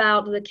all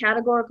about the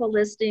categorical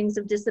listings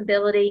of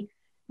disability.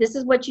 This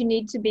is what you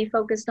need to be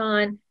focused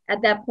on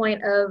at that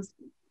point of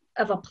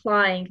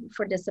applying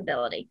for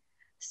disability.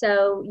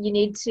 So you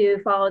need to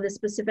follow the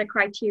specific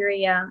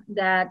criteria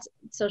that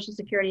Social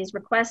Security is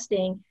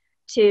requesting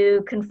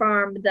to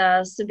confirm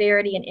the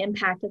severity and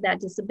impact of that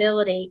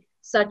disability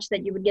such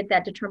that you would get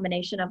that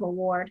determination of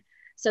award.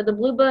 So the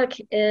Blue Book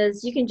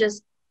is, you can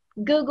just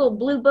Google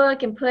Blue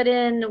Book and put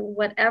in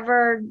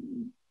whatever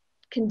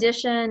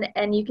condition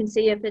and you can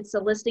see if it's a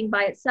listing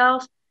by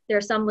itself. There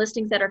are some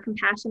listings that are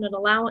compassionate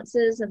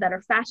allowances and that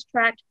are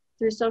fast-tracked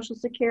through Social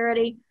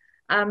Security.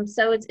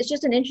 So it's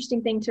just an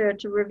interesting thing to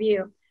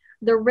review.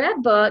 The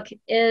Red Book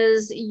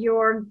is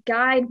your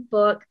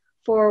guidebook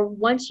for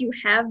once you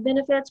have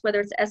benefits,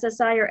 whether it's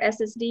SSI or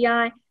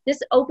SSDI. This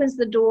opens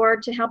the door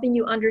to helping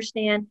you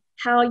understand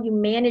how you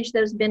manage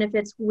those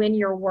benefits when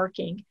you're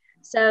working.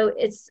 So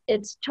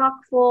it's chock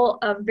full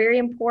of very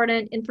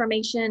important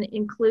information,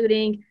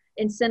 including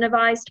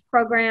incentivized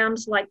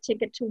programs like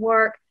Ticket to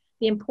Work,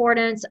 the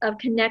importance of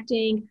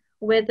connecting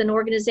with an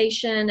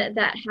organization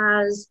that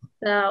has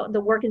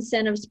the work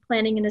incentives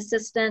planning and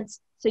assistance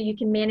so you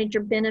can manage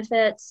your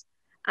benefits.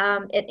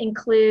 It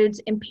includes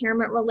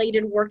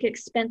impairment-related work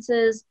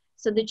expenses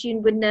so that you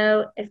would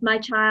know if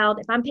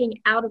I'm paying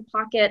out of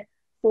pocket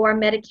for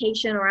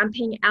medication or I'm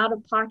paying out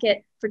of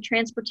pocket for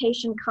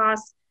transportation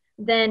costs,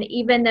 then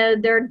even though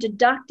they're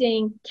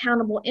deducting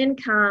countable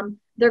income,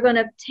 they're going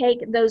to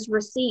take those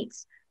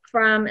receipts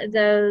from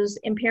those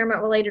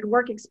impairment-related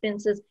work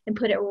expenses and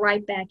put it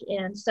right back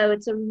in. So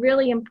it's a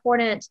really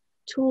important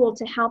tool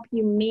to help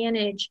you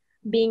manage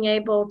being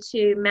able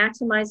to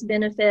maximize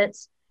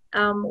benefits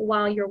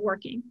while you're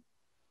working.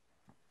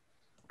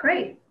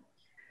 Great.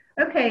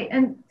 Okay.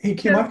 And hey,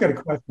 Kim, I've got a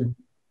question.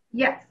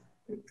 Yes.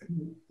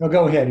 No,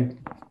 go ahead.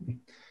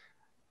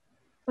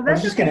 Well, I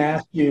was just going to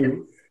ask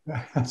you.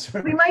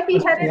 We might be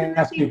headed in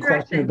the same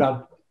direction.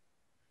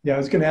 I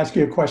was going to ask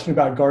you a question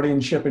about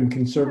guardianship and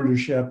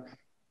conservatorship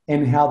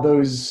and how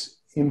those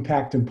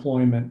impact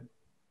employment.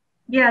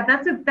 Yeah,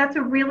 that's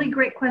a really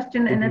great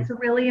question, and it's a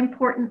really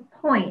important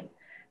point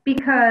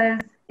because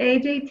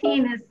age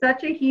 18 is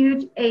such a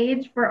huge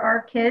age for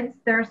our kids.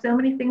 There are so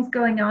many things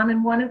going on,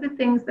 and one of the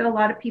things that a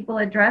lot of people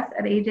address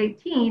at age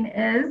 18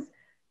 is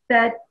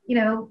that, you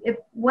know, if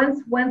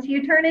once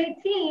you turn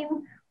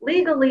 18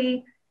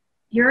 legally,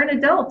 you're an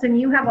adult and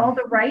you have all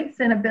the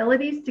rights and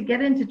abilities to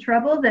get into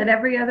trouble that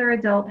every other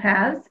adult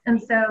has. And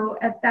so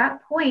at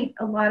that point,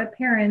 a lot of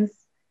parents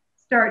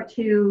start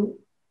to,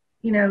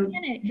 you know,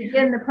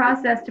 begin the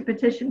process to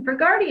petition for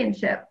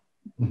guardianship.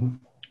 Mm-hmm.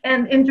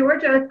 And in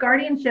Georgia,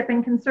 guardianship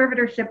and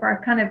conservatorship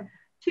are kind of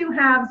two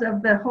halves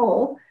of the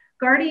whole.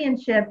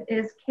 Guardianship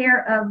is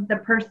care of the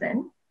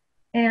person,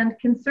 and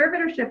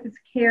conservatorship is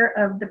care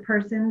of the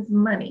person's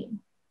money.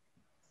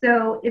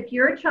 So if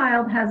your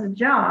child has a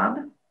job,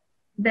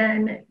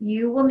 then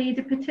you will need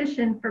to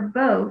petition for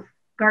both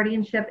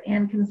guardianship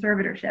and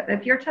conservatorship.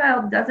 If your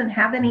child doesn't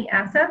have any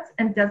assets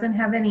and doesn't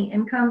have any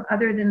income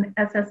other than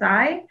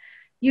SSI,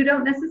 you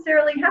don't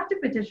necessarily have to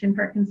petition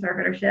for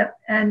conservatorship.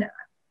 And,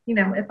 you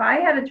know, if I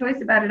had a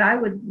choice about it, I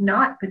would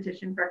not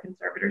petition for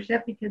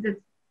conservatorship because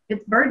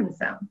it's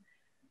burdensome.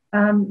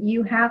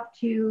 You have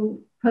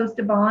to post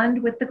a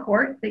bond with the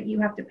court that you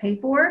have to pay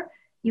for.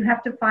 You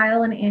have to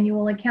file an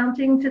annual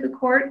accounting to the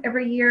court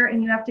every year,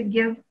 and you have to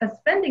give a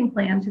spending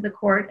plan to the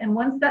court. And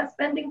once that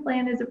spending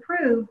plan is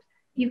approved,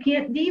 you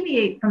can't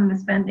deviate from the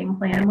spending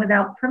plan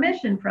without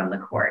permission from the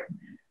court.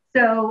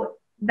 So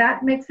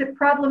that makes it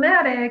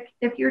problematic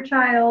if your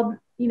child,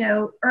 you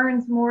know,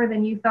 earns more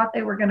than you thought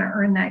they were going to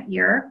earn that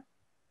year,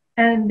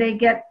 and they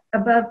get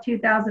above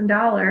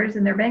 $2,000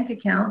 in their bank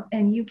account,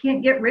 and you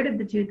can't get rid of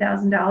the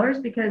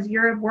 $2,000 because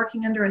you're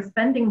working under a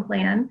spending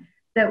plan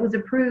that was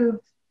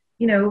approved,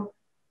 you know,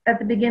 at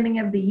the beginning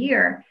of the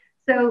year.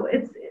 So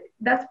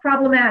that's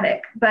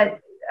problematic, but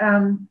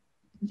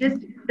just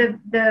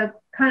the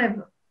kind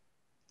of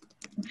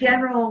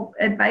general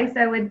advice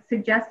I would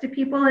suggest to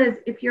people is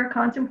if you're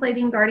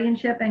contemplating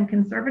guardianship and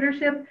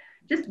conservatorship,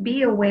 just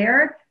be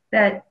aware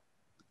that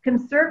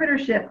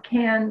conservatorship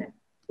can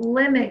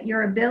limit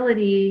your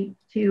ability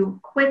to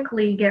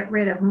quickly get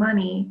rid of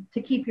money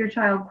to keep your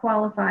child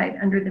qualified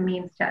under the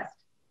means test.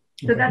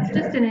 So that's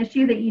just an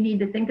issue that you need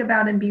to think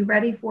about and be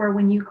ready for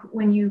when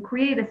you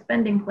create a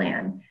spending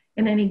plan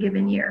in any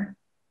given year.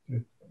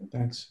 Good.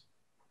 Thanks.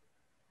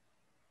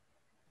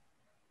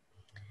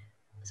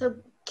 So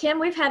Kim,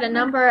 we've had a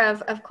number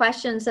of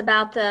questions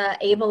about the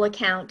ABLE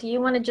account. Do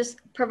you want to just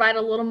provide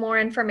a little more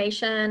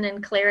information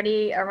and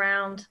clarity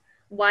around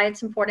why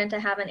it's important to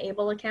have an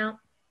ABLE account?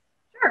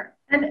 Sure.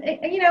 And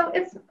you know,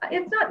 it's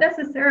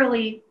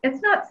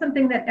not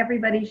something that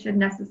everybody should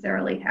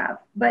necessarily have,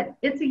 but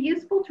it's a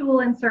useful tool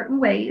in certain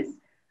ways.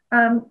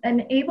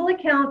 An ABLE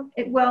account,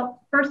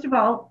 well, first of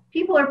all,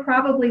 people are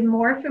probably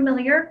more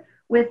familiar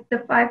with the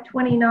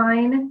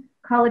 529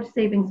 college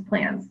savings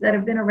plans that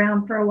have been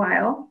around for a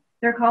while.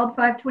 They're called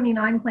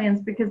 529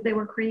 plans because they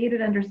were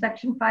created under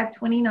Section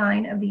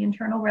 529 of the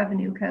Internal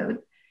Revenue Code.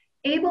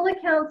 ABLE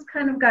accounts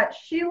kind of got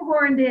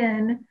shoehorned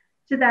in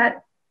to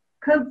that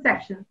code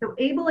section. So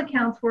ABLE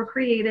accounts were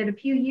created a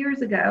few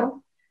years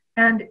ago,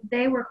 and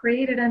they were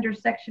created under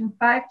Section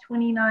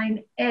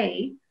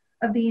 529A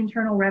of the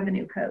Internal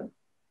Revenue Code.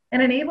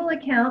 And an ABLE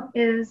account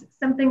is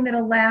something that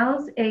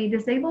allows a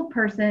disabled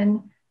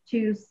person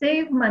to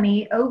save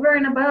money over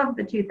and above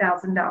the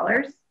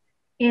 $2,000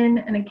 in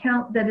an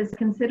account that is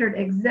considered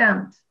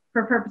exempt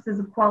for purposes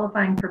of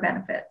qualifying for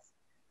benefits.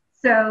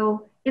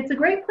 So it's a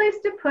great place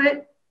to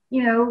put,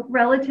 you know,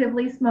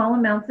 relatively small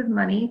amounts of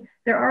money.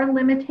 There are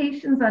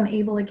limitations on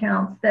ABLE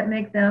accounts that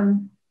make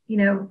them, you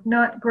know,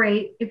 not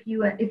great if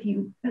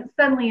you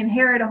suddenly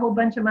inherit a whole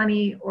bunch of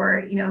money,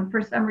 or, you know,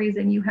 for some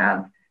reason you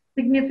have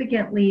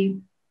significantly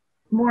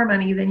more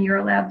money than you're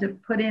allowed to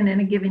put in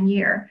a given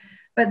year.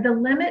 But the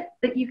limit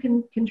that you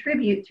can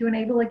contribute to an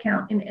ABLE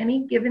account in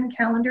any given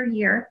calendar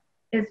year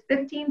is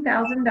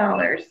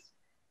 $15,000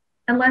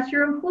 unless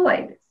you're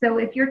employed. So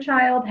if your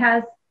child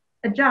has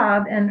a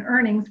job and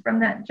earnings from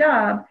that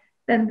job,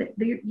 then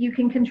you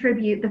can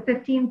contribute the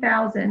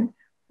 $15,000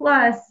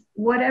 plus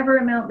whatever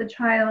amount the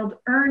child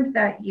earned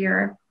that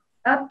year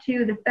up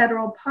to the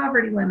federal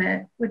poverty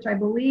limit, which I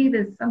believe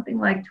is something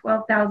like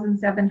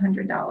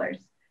 $12,700.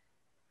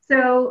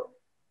 So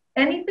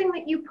anything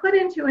that you put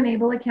into an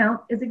ABLE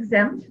account is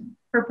exempt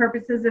for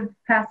purposes of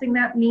passing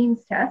that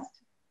means test.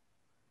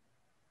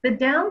 The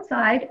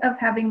downside of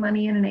having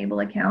money in an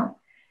ABLE account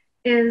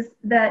is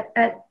that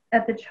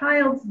at the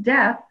child's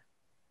death,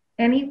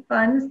 any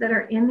funds that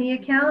are in the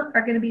account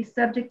are going to be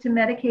subject to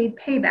Medicaid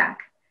payback.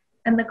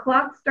 And the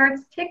clock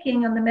starts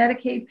ticking on the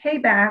Medicaid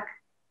payback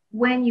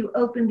when you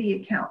open the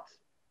account.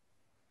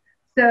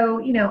 So,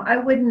 you know, I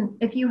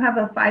wouldn't, if you have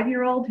a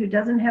 5-year-old who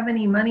doesn't have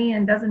any money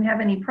and doesn't have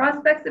any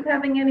prospects of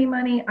having any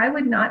money, I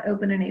would not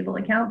open an ABLE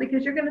account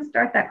because you're going to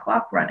start that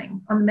clock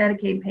running on the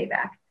Medicaid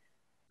payback.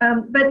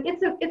 But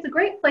it's a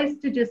great place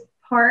to just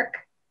park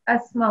a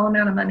small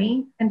amount of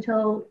money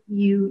until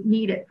you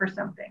need it for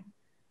something.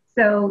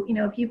 So, you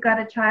know, if you've got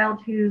a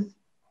child whose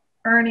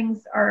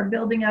earnings are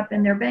building up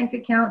in their bank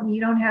account and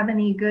you don't have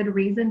any good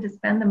reason to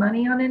spend the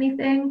money on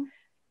anything,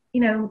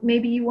 you know,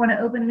 maybe you want to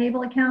open an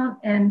ABLE account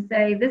and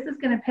say, this is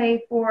going to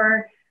pay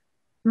for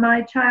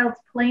my child's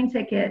plane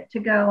ticket to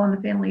go on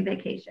the family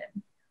vacation.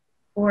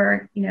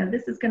 Or, you know,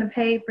 this is going to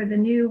pay for the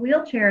new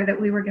wheelchair that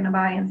we were going to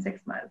buy in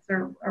 6 months,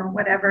 or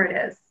whatever it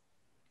is.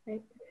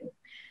 Okay.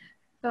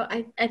 So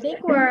I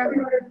think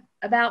we're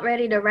about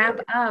ready to wrap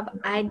up.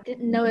 I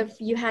didn't know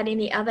if you had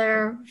any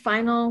other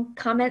final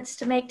comments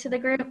to make to the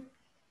group.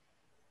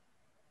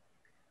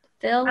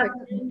 Phil or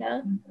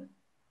Linda?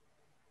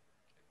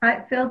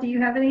 Phil, do you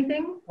have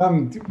anything?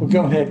 Well,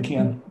 go ahead,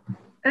 Kim.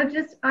 I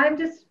just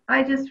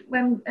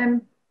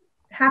am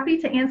happy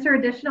to answer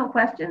additional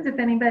questions if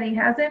anybody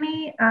has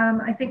any.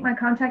 I think my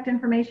contact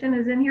information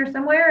is in here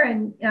somewhere,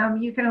 and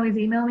you can always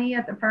email me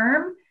at the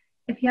firm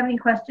if you have any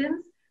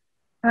questions.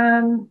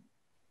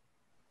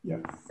 Yeah.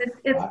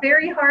 It's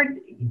very hard.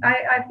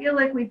 I feel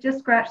like we've just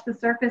scratched the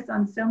surface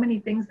on so many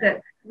things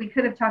that we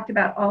could have talked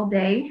about all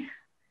day.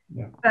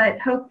 Yeah. But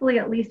hopefully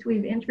at least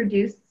we've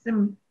introduced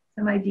some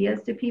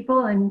ideas to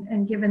people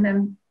and given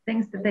them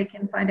things that they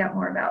can find out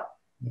more about.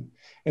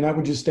 And I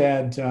would just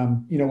add,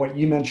 you know, what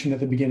you mentioned at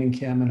the beginning,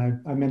 Kim,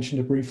 and I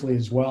mentioned it briefly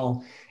as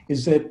well,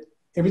 is that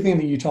everything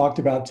that you talked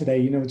about today,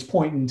 you know, it's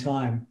point in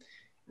time.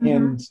 Mm-hmm.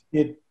 And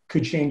it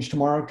could change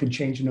tomorrow, could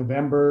change in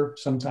November,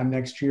 sometime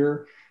next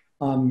year.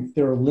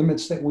 There are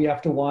limits that we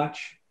have to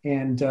watch,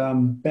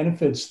 and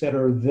benefits that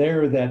are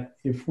there that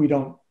if we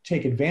don't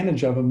take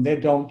advantage of them, they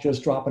don't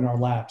just drop in our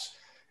laps.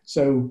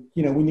 So,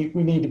 you know, we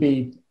need to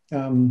be,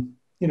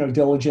 you know,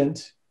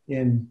 diligent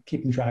in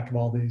keeping track of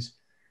all these.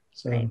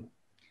 So. Right.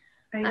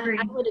 I agree.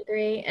 I would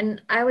agree.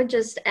 And I would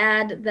just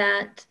add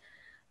that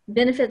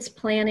benefits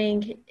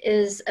planning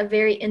is a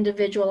very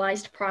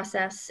individualized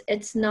process.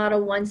 It's not a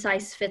one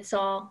size fits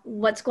all.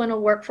 What's going to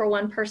work for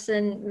one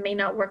person may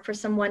not work for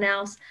someone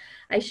else.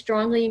 I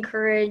strongly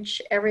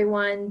encourage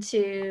everyone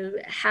to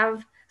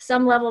have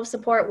some level of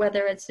support,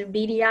 whether it's through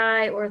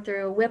BDI or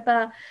through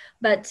WIPA,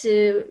 but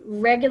to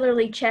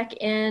regularly check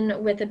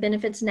in with a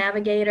benefits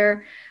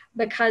navigator,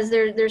 because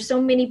there's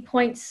so many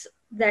points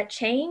that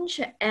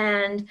change.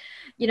 And,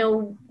 you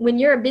know, when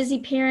you're a busy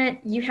parent,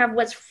 you have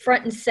what's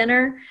front and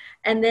center,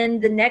 and then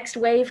the next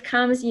wave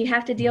comes and you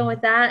have to deal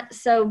with that.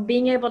 So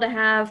being able to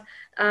have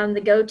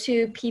the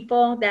go-to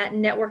people, that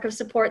network of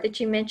support that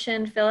you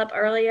mentioned, Philip,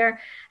 earlier,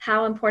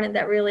 how important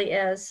that really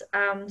is.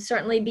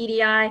 Certainly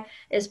BDI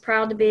is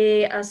proud to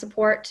be a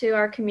support to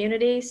our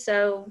community,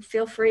 so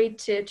feel free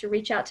to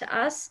reach out to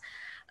us.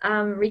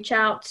 Reach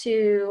out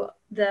to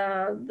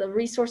the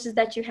resources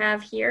that you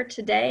have here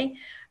today.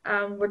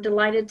 We're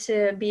delighted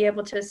to be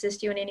able to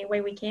assist you in any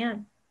way we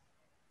can.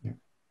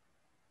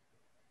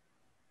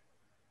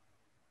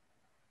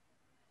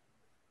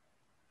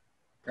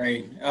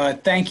 Great.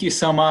 Thank you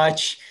so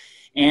much,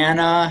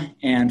 Anna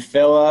and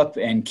Philip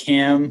and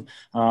Kim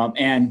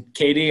and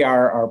Katie,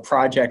 our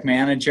project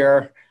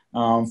manager,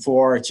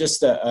 for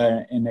just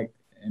an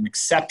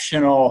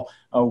exceptional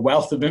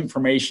wealth of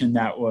information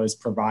that was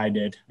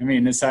provided. I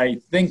mean, as I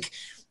think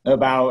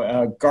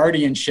about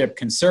guardianship,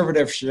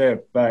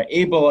 conservatorship,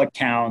 ABLE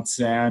accounts,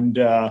 and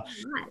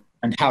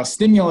how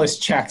stimulus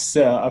checks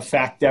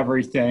affect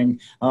everything,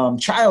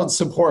 child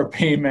support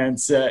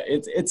payments,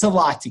 it's a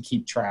lot to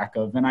keep track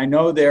of. And I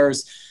know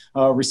there's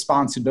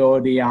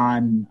responsibility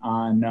on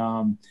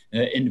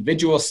the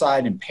individual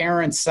side and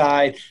parent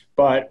side,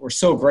 but we're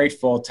so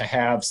grateful to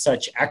have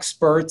such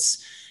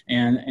experts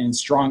and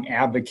strong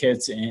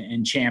advocates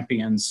and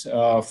champions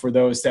for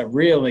those that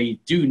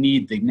really do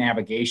need the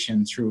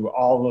navigation through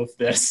all of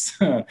this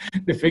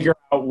to figure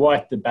out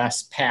what the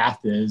best path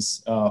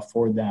is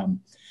for them.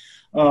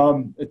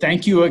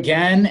 Thank you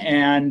again.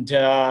 And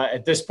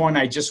at this point,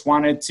 I just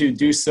wanted to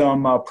do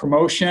some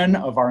promotion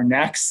of our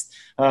next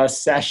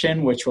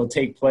session, which will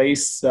take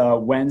place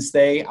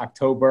Wednesday,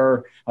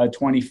 October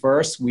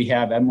 21st. We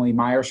have Emily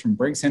Myers from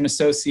Briggs &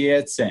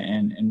 Associates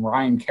and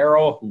Ryan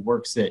Carroll, who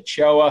works at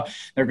Showa.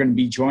 They're going to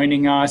be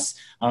joining us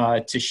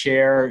to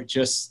share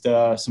just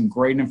some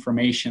great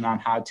information on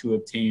how to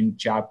obtain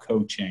job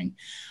coaching.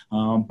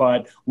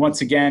 But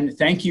once again,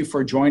 thank you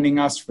for joining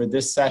us for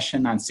this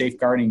session on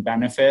safeguarding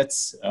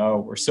benefits.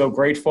 We're so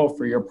grateful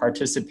for your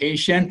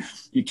participation.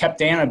 You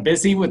kept Anna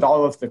busy with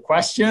all of the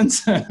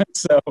questions,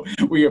 so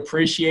we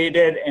appreciate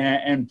it.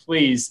 And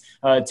please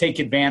take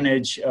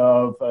advantage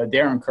of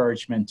their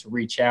encouragement to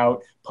reach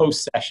out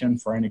post-session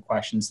for any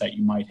questions that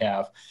you might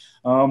have.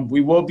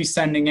 We will be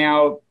sending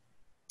out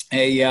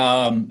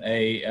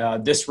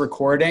this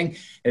recording,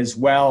 as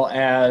well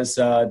as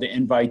the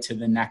invite to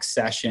the next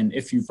session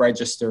if you've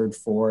registered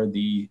for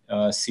the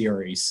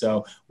series.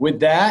 So with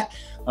that,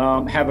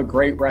 have a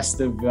great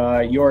rest of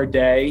your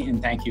day,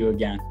 and thank you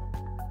again.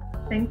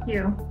 Thank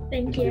you.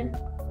 Thank you.